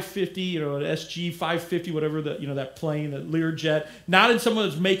 550, an SG 550, whatever that plane, that Learjet, not in someone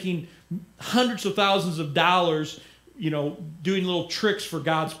that's making hundreds of thousands of dollars, doing little tricks for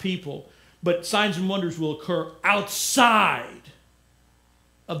God's people. But signs and wonders will occur outside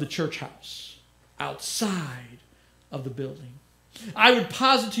of the church house, outside of the building. I would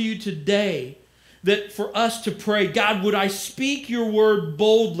posit to you today that for us to pray, God, would I speak your word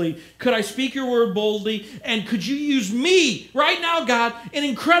boldly? Could I speak your word boldly? And could you use me right now, God, in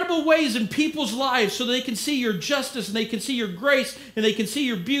incredible ways in people's lives so they can see your justice and they can see your grace and they can see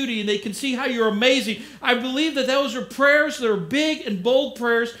your beauty and they can see how you're amazing. I believe that those are prayers that are big and bold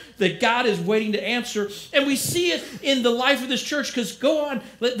prayers that God is waiting to answer. And we see it in the life of this church, because go on,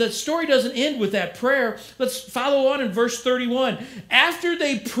 the story doesn't end with that prayer. Let's follow on in verse 31. After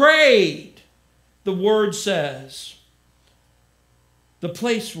they prayed, the Word says, the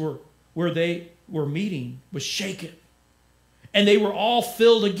place where they were meeting was shaken. And they were all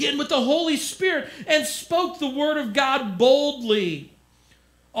filled again with the Holy Spirit and spoke the Word of God boldly.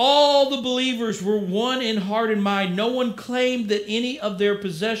 All the believers were one in heart and mind. No one claimed that any of their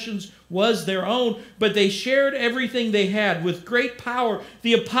possessions was their own, but they shared everything they had. With great power,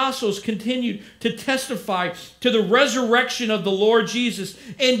 the apostles continued to testify to the resurrection of the Lord Jesus.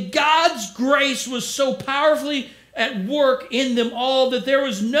 And God's grace was so powerfully at work in them all that there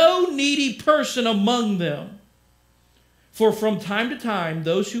was no needy person among them. For from time to time,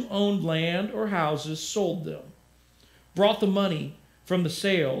 those who owned land or houses sold them, brought the money from the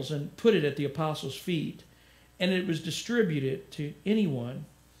sales and put it at the apostles' feet, and it was distributed to anyone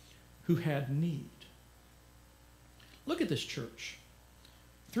who had need. Look at this church.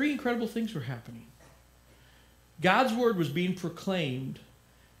 3 incredible things were happening. God's word was being proclaimed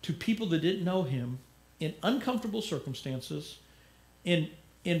to people that didn't know him in uncomfortable circumstances, in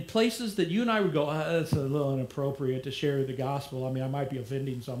places that you and I would go, that's a little inappropriate to share the gospel. I mean, I might be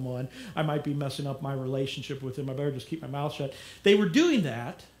offending someone. I might be messing up my relationship with them. I better just keep my mouth shut. They were doing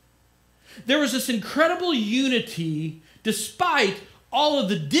that. There was this incredible unity despite all of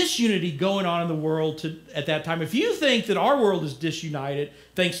the disunity going on in the world at that time. If you think that our world is disunited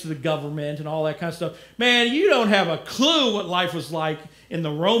thanks to the government and all that kind of stuff, man, you don't have a clue what life was like in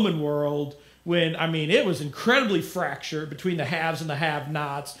the Roman world when, I mean, it was incredibly fractured between the haves and the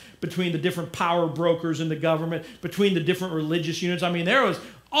have-nots, between the different power brokers in the government, between the different religious units. I mean, there was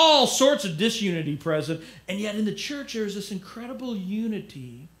all sorts of disunity present, and yet in the church there was this incredible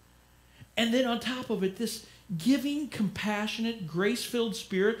unity. And then on top of it, this giving, compassionate, grace-filled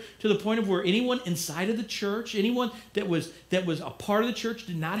spirit to the point of where anyone inside of the church, anyone that was a part of the church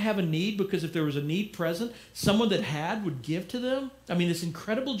did not have a need, because if there was a need present, someone that had would give to them. I mean, this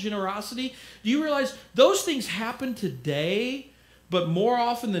incredible generosity. Do you realize those things happen today, but more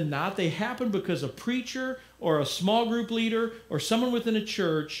often than not, they happen because a preacher or a small group leader or someone within a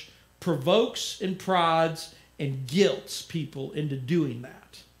church provokes and prods and guilts people into doing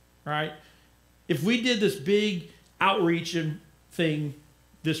that, right? If we did this big outreach thing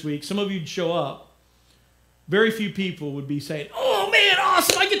this week, some of you'd show up. Very few people would be saying, oh man,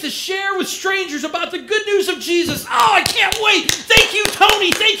 awesome, I get to share with strangers about the good news of Jesus. Oh, I can't wait. Thank you,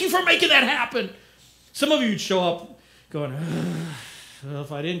 Tony. Thank you for making that happen. Some of you would show up going, well,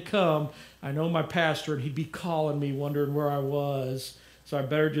 if I didn't come, I know my pastor, and he'd be calling me wondering where I was, so I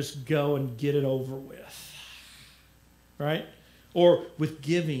better just go and get it over with. Right? Or with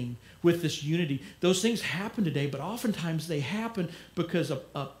giving, with this unity. Those things happen today, but oftentimes they happen because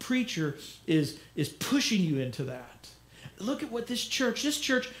a preacher is pushing you into that. Look at what this church,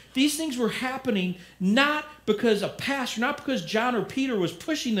 these things were happening not because a pastor, not because John or Peter was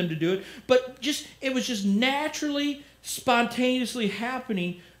pushing them to do it, but it was just naturally, spontaneously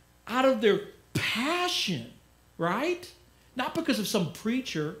happening out of their passion, right? Not because of some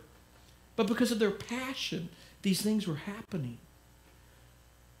preacher, but because of their passion. These things were happening.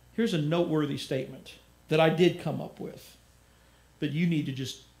 Here's a noteworthy statement that I did come up with that you need to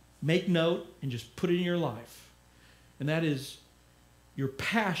just make note and just put it in your life. And that is, your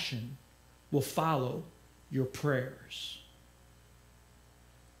passion will follow your prayers.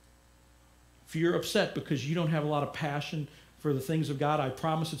 If you're upset because you don't have a lot of passion for the things of God, I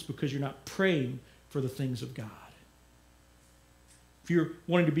promise it's because you're not praying for the things of God. If you're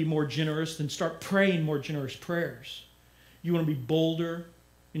wanting to be more generous, then start praying more generous prayers. You want to be bolder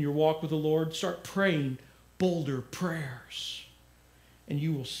in your walk with the Lord, start praying bolder prayers, and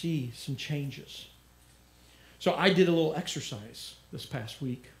you will see some changes. So I did a little exercise this past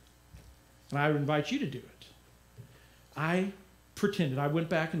week, and I would invite you to do it. I went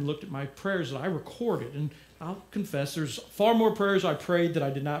back and looked at my prayers that I recorded, and I'll confess there's far more prayers I prayed that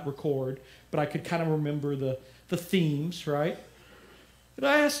I did not record, but I could kind of remember the themes, right? But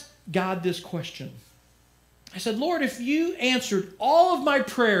I asked God this question. I said, Lord, if you answered all of my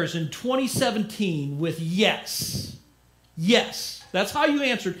prayers in 2017 with yes, that's how you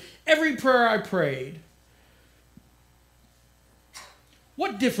answered every prayer I prayed,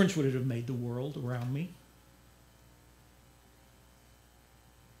 what difference would it have made the world around me?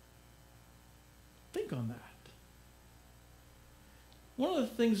 Think on that. One of the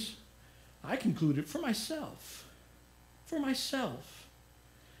things I concluded for myself,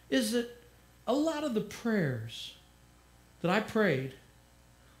 is that a lot of the prayers that I prayed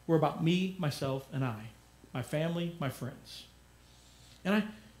were about me, myself, and I, my family, my friends. And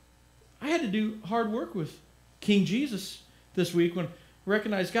I had to do hard work with King Jesus this week when I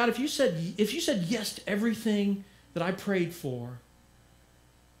recognized, God, if you said yes to everything that I prayed for,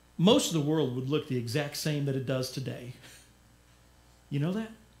 most of the world would look the exact same that it does today. You know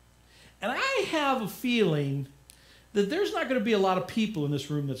that? And I have a feeling that there's not going to be a lot of people in this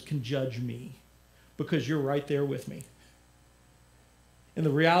room that can judge me because you're right there with me. And the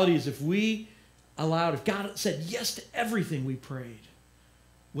reality is if God said yes to everything we prayed,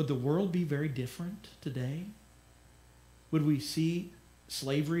 would the world be very different today? Would we see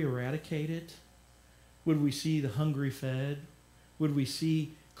slavery eradicated? Would we see the hungry fed? Would we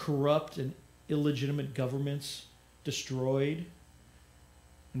see corrupt and illegitimate governments destroyed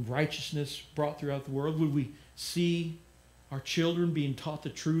and righteousness brought throughout the world? Would we see our children being taught the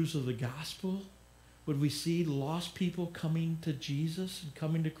truths of the gospel? Would we see lost people coming to Jesus and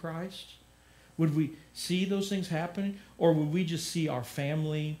coming to Christ? Would we see those things happening? Or would we just see our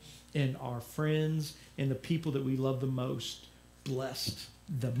family and our friends and the people that we love the most blessed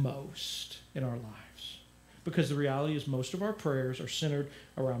the most in our lives? Because the reality is most of our prayers are centered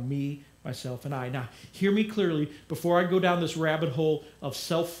around me, myself, and I. Now, hear me clearly before I go down this rabbit hole of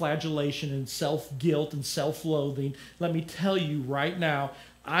self-flagellation and self-guilt and self-loathing. Let me tell you right now,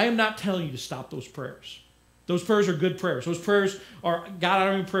 I am not telling you to stop those prayers. Those prayers are good prayers. Those prayers are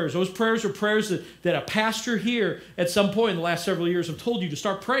God-honoring prayers. Those prayers are prayers that a pastor here at some point in the last several years have told you to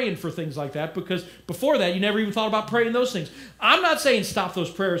start praying for things like that, because before that you never even thought about praying those things. I'm not saying stop those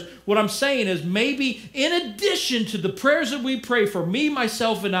prayers. What I'm saying is maybe in addition to the prayers that we pray for me,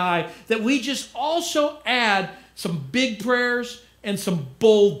 myself, and I, that we just also add some big prayers and some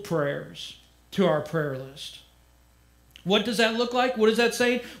bold prayers to our prayer list. What does that look like? What is that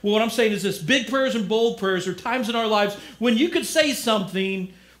saying? Well, what I'm saying is this: big prayers and bold prayers are times in our lives when you could say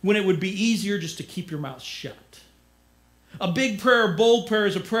something when it would be easier just to keep your mouth shut. A big prayer or bold prayer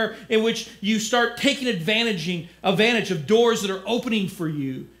is a prayer in which you start taking advantage of doors that are opening for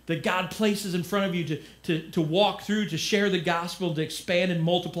you, that God places in front of you to walk through, to share the gospel, to expand and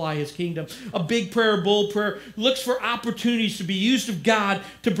multiply His kingdom. A big prayer or bold prayer looks for opportunities to be used of God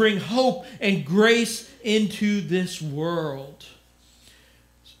to bring hope and grace into this world.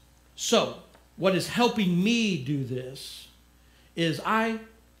 So, what is helping me do this is I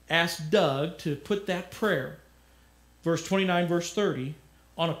asked Doug to put that prayer, verse 29, verse 30,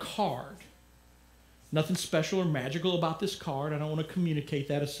 on a card. Nothing special or magical about this card. I don't want to communicate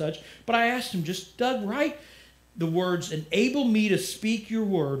that as such. But I asked him, just, Doug, write the words, "Enable me to speak your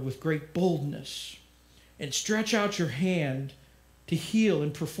word with great boldness, and stretch out your hand to heal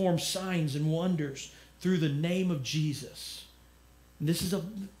and perform signs and wonders through the name of Jesus." And this is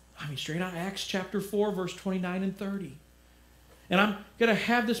straight out of Acts chapter 4, verse 29 and 30. And I'm going to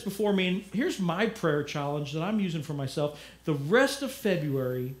have this before me. And here's my prayer challenge that I'm using for myself. The rest of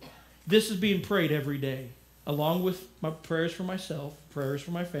February, this is being prayed every day, along with my prayers for myself, prayers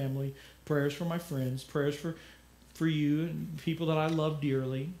for my family, prayers for my friends, prayers for you and people that I love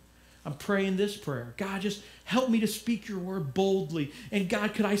dearly. I'm praying this prayer: God, just help me to speak your word boldly. And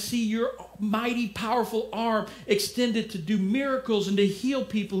God, could I see your mighty, powerful arm extended to do miracles and to heal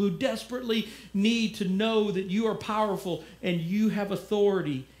people who desperately need to know that you are powerful and you have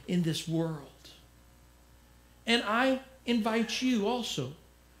authority in this world. And I invite you also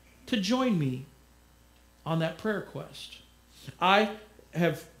to join me on that prayer quest. Doug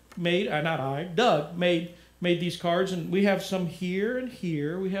made these cards, and we have some here and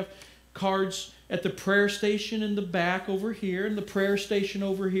here. We have cards at the prayer station in the back over here, and the prayer station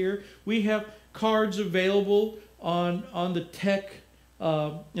over here. We have cards available on the tech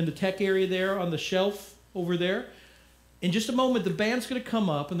in the tech area there on the shelf over there. In just a moment, the band's going to come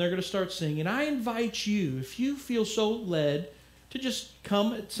up and they're going to start singing. I invite you, if you feel so led, to just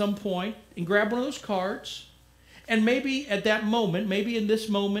come at some point and grab one of those cards, and maybe at that moment, maybe in this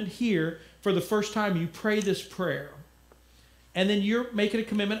moment here, for the first time, you pray this prayer. And then you're making a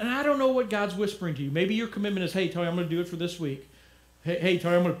commitment, and I don't know what God's whispering to you. Maybe your commitment is, hey, Tony, I'm going to do it for this week. Hey,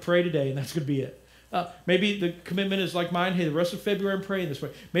 Tony, I'm going to pray today, and that's going to be it. Maybe the commitment is like mine, hey, the rest of February I'm praying this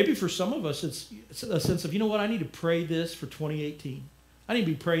way. Maybe for some of us, it's a sense of, you know what, I need to pray this for 2018. I need to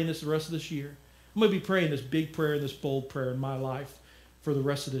be praying this the rest of this year. I'm going to be praying this big prayer and this bold prayer in my life for the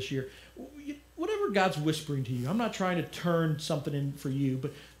rest of this year. Whatever God's whispering to you. I'm not trying to turn something in for you,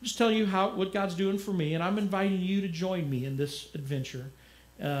 but I'm just telling you what God's doing for me, and I'm inviting you to join me in this adventure,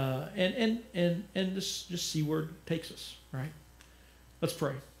 and just see where it takes us. Right? Let's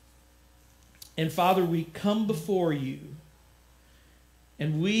pray. And Father, we come before you,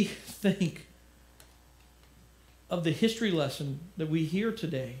 and we think of the history lesson that we hear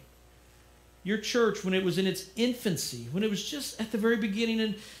today. Your church, when it was in its infancy, when it was just at the very beginning,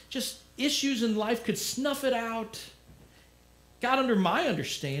 and just issues in life could snuff it out, God, under my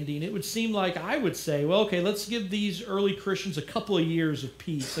understanding, it would seem like I would say, well, okay, let's give these early Christians a couple of years of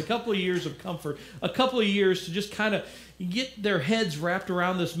peace, a couple of years of comfort, a couple of years to just kind of get their heads wrapped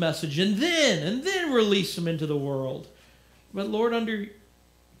around this message, and then release them into the world. But Lord, under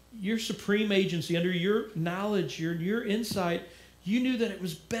your supreme agency, under your knowledge, your insight, you knew that it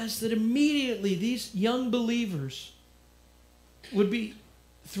was best that immediately these young believers would be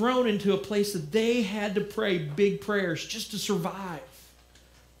thrown into a place that they had to pray big prayers just to survive,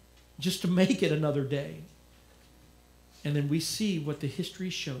 just to make it another day. And then we see what the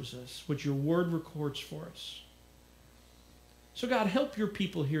history shows us, what your word records for us. So God, help your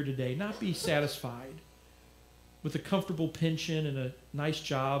people here today not be satisfied with a comfortable pension and a nice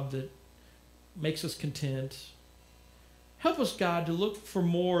job that makes us content. Help us, God, to look for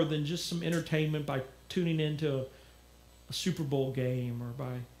more than just some entertainment by tuning into a Super Bowl game, or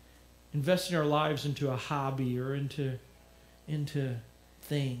by investing our lives into a hobby or into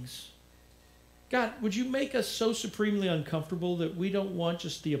things. God, would you make us so supremely uncomfortable that we don't want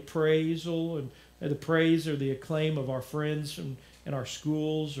just the appraisal and the praise or the acclaim of our friends in our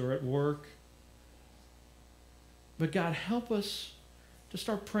schools or at work? But God, help us to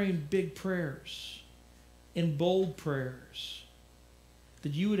start praying big prayers and bold prayers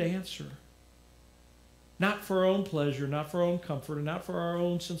that you would answer. Not for our own pleasure, not for our own comfort, and not for our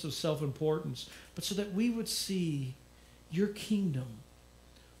own sense of self-importance, but so that we would see your kingdom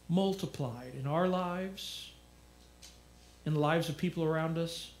multiplied in our lives, in the lives of people around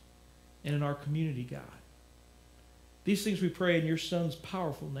us, and in our community, God. These things we pray in your Son's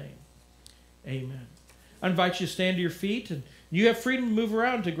powerful name. Amen. I invite you to stand to your feet, and you have freedom to move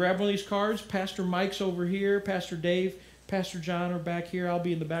around to grab one of these cards. Pastor Mike's over here. Pastor Dave, Pastor John are back here. I'll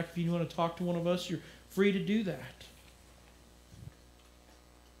be in the back if you want to talk to one of us. You're free to do that.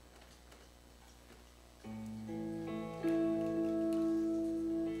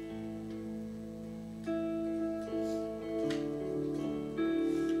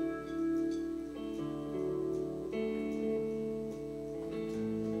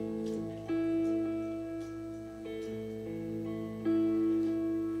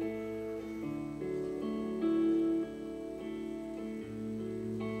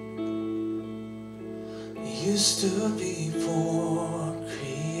 You stood before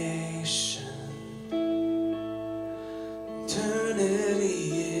creation,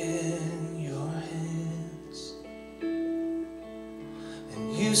 eternity in your hands,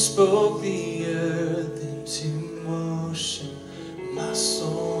 and you spoke the earth into motion. My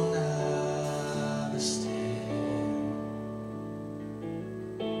soul now to stand,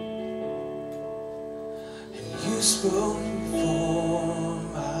 and you spoke before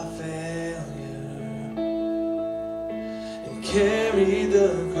my carry the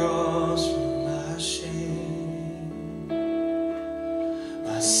cross for my shame.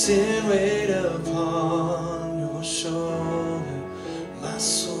 My sin weighed upon your shoulder. My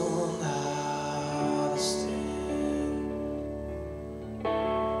soul now to stand.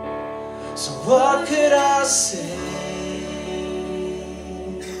 So what could I say?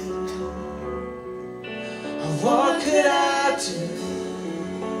 Or what could I do?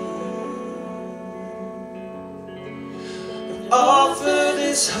 Offer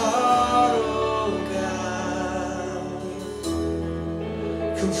this heart, oh God,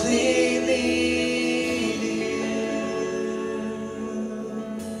 completely to you.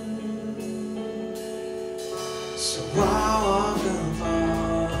 So I walk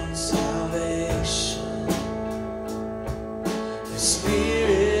upon salvation, the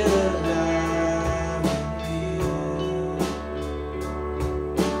Spirit alive in me,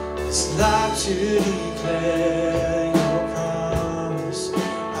 this life to declare.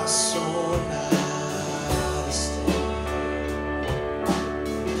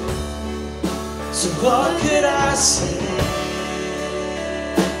 So what could I say?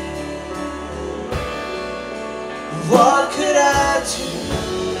 What could I do?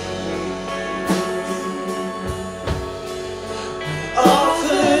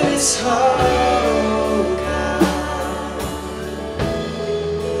 Offer this heart, oh God,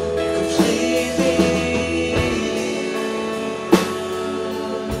 completely.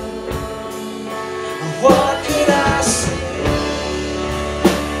 What could I say?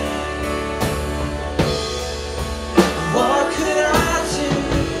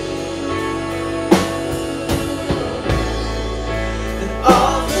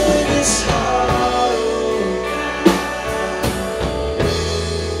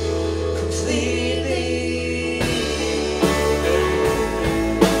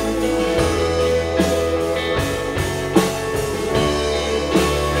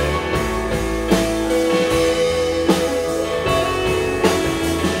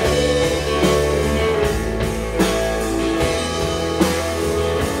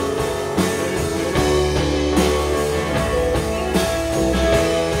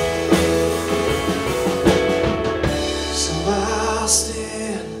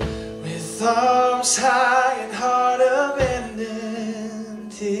 with arms high and heart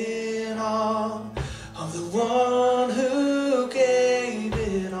abandoned in awe of the one who gave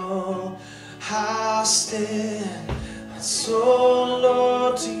it all. I stand, my soul,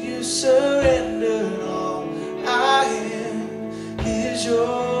 Lord, to you surrendered all. I am is yours.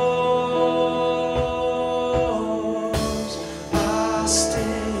 I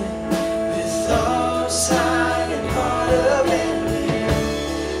stand with arms high and heart abandoned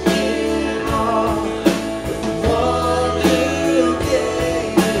in awe of the one who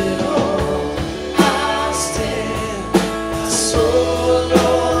gave it all. I stand, my soul,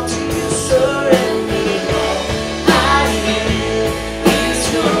 Lord, to you surrendered all. I am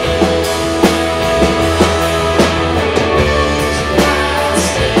is yours. I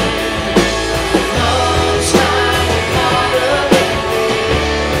stand with arms high and heart abandoned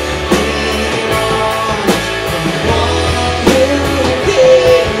in awe of the one who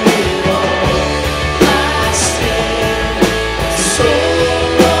gave it all. I stand, my soul,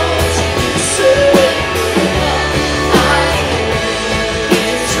 Lord, to you surrendered all. I am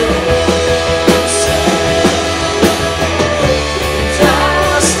is yours. And I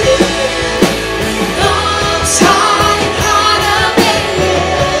stand with arms high and heart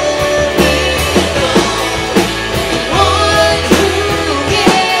abandoned in awe of the one who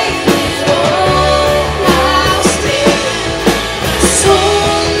gave it all. I stand, my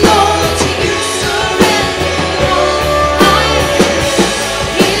soul, Lord, to you surrendered all. I am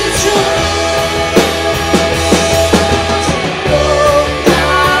is yours.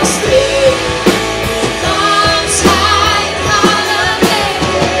 I stand with arms high and heart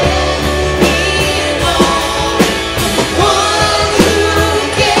abandoned in awe of the one who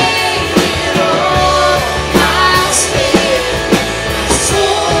gave it all. I stand, my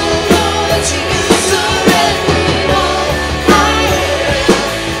soul, Lord, to you surrendered all. I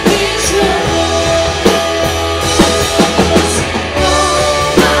am is yours.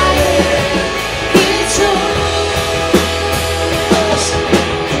 Oh, I am is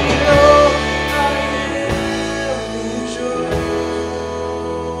yours.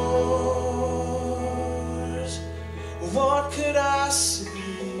 What could I say?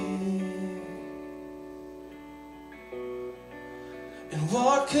 And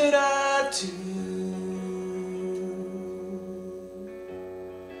what could I do?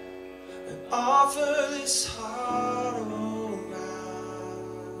 And offer this heart around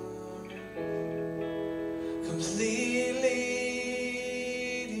completely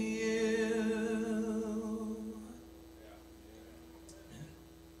to you.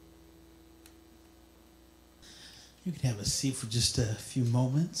 You can have a seat for just a few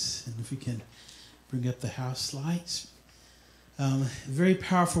moments, and if we can bring up the house lights. Very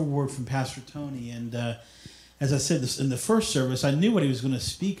powerful word from Pastor Tony, and as I said this in the first service, I knew what he was going to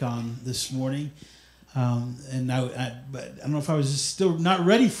speak on this morning, but I don't know if I was just still not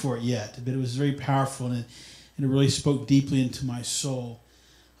ready for it yet. But it was very powerful, and it really spoke deeply into my soul.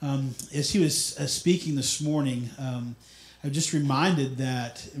 As he was speaking this morning, I just reminded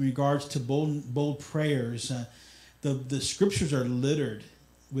that in regards to bold prayers. The scriptures are littered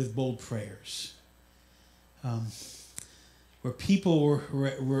with bold prayers. Where people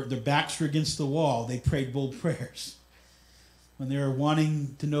were their backs were against the wall, they prayed bold prayers. When they were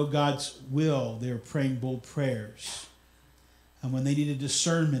wanting to know God's will, they were praying bold prayers. And when they needed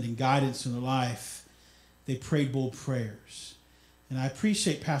discernment and guidance in their life, they prayed bold prayers. And I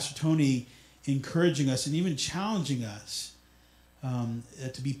appreciate Pastor Tony encouraging us and even challenging us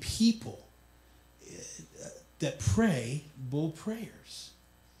to be people that pray bold prayers.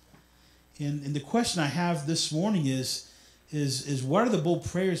 And the question I have this morning is what are the bold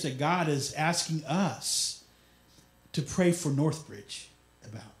prayers that God is asking us to pray for Northbridge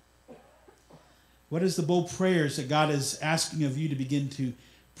about? What is the bold prayers that God is asking of you to begin to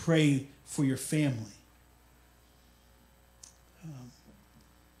pray for your family,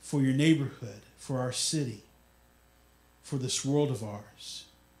 for your neighborhood, for our city, for this world of ours?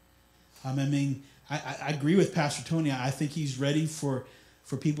 I agree with Pastor Tony. I think he's ready for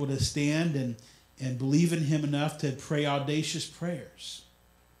people to stand and believe in him enough to pray audacious prayers.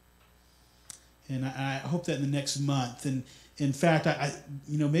 And I hope that in the next month. And in fact,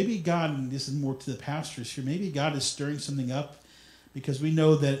 maybe God, and this is more to the pastors here, maybe God is stirring something up, because we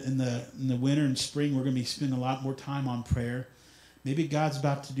know that in the winter and spring we're going to be spending a lot more time on prayer. Maybe God's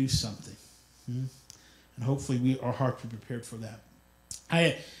about to do something. And hopefully our hearts are prepared for that.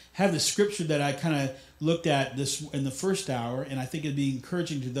 I have the scripture that I kind of looked at this in the first hour, and I think it'd be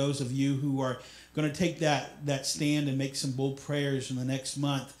encouraging to those of you who are going to take that stand and make some bold prayers in the next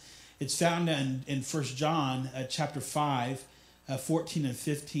month. It's found in 1 John chapter 5, 14 and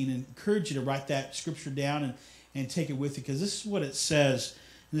 15. And encourage you to write that scripture down and take it with you, because this is what it says.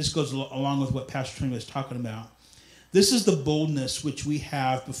 And this goes along with what Pastor Tony was talking about. This is the boldness which we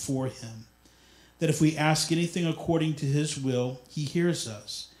have before him, that if we ask anything according to his will, he hears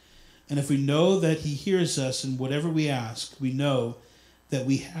us. And if we know that he hears us in whatever we ask, we know that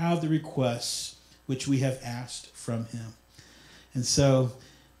we have the requests which we have asked from him. And so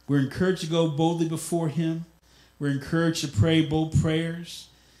we're encouraged to go boldly before him. We're encouraged to pray bold prayers.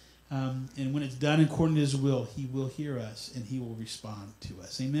 And when it's done according to his will, he will hear us and he will respond to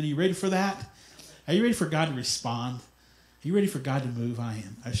us. Amen. Are you ready for that? Are you ready for God to respond? Are you ready for God to move? I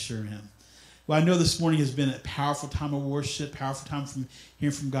am. I sure am. Well, I know this morning has been a powerful time of worship, powerful time from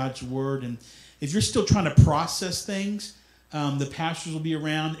hearing from God's word. And if you're still trying to process things, the pastors will be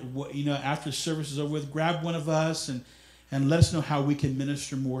around. After the service is over with, grab one of us and let us know how we can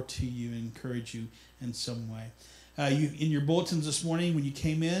minister more to you and encourage you in some way. In your bulletins this morning when you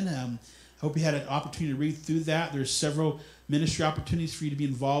came in, I hope you had an opportunity to read through that. There's several ministry opportunities for you to be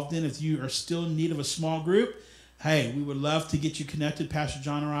involved in. If you are still in need of a small group, hey, we would love to get you connected. Pastor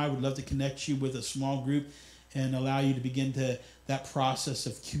John or I would love to connect you with a small group and allow you to begin that process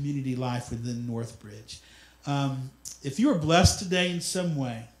of community life within Northbridge. If you are blessed today in some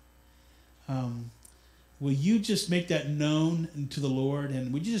way, will you just make that known to the Lord?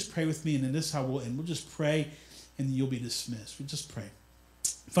 And would you just pray with me? And then this is how we'll just pray, and you'll be dismissed. We'll just pray.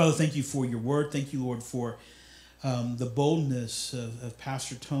 Father, thank you for your word. Thank you, Lord, for the boldness of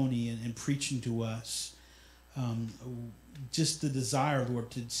Pastor Tony and preaching to us. Just the desire, Lord,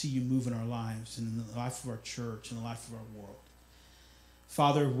 to see you move in our lives and in the life of our church and the life of our world.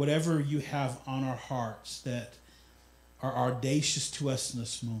 Father, whatever you have on our hearts that are audacious to us in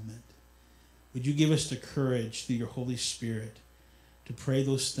this moment, would you give us the courage through your Holy Spirit to pray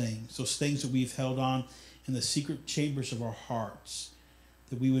those things that we've held on in the secret chambers of our hearts,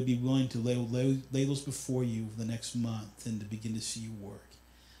 that we would be willing to lay those before you the next month and to begin to see you work.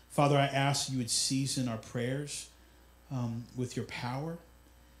 Father, I ask you would season our prayers with your power.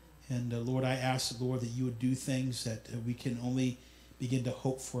 And Lord, I ask, Lord, that you would do things that we can only begin to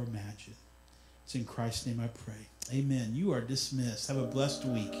hope for, imagine. It's in Christ's name I pray. Amen. You are dismissed. Have a blessed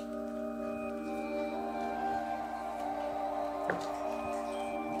week.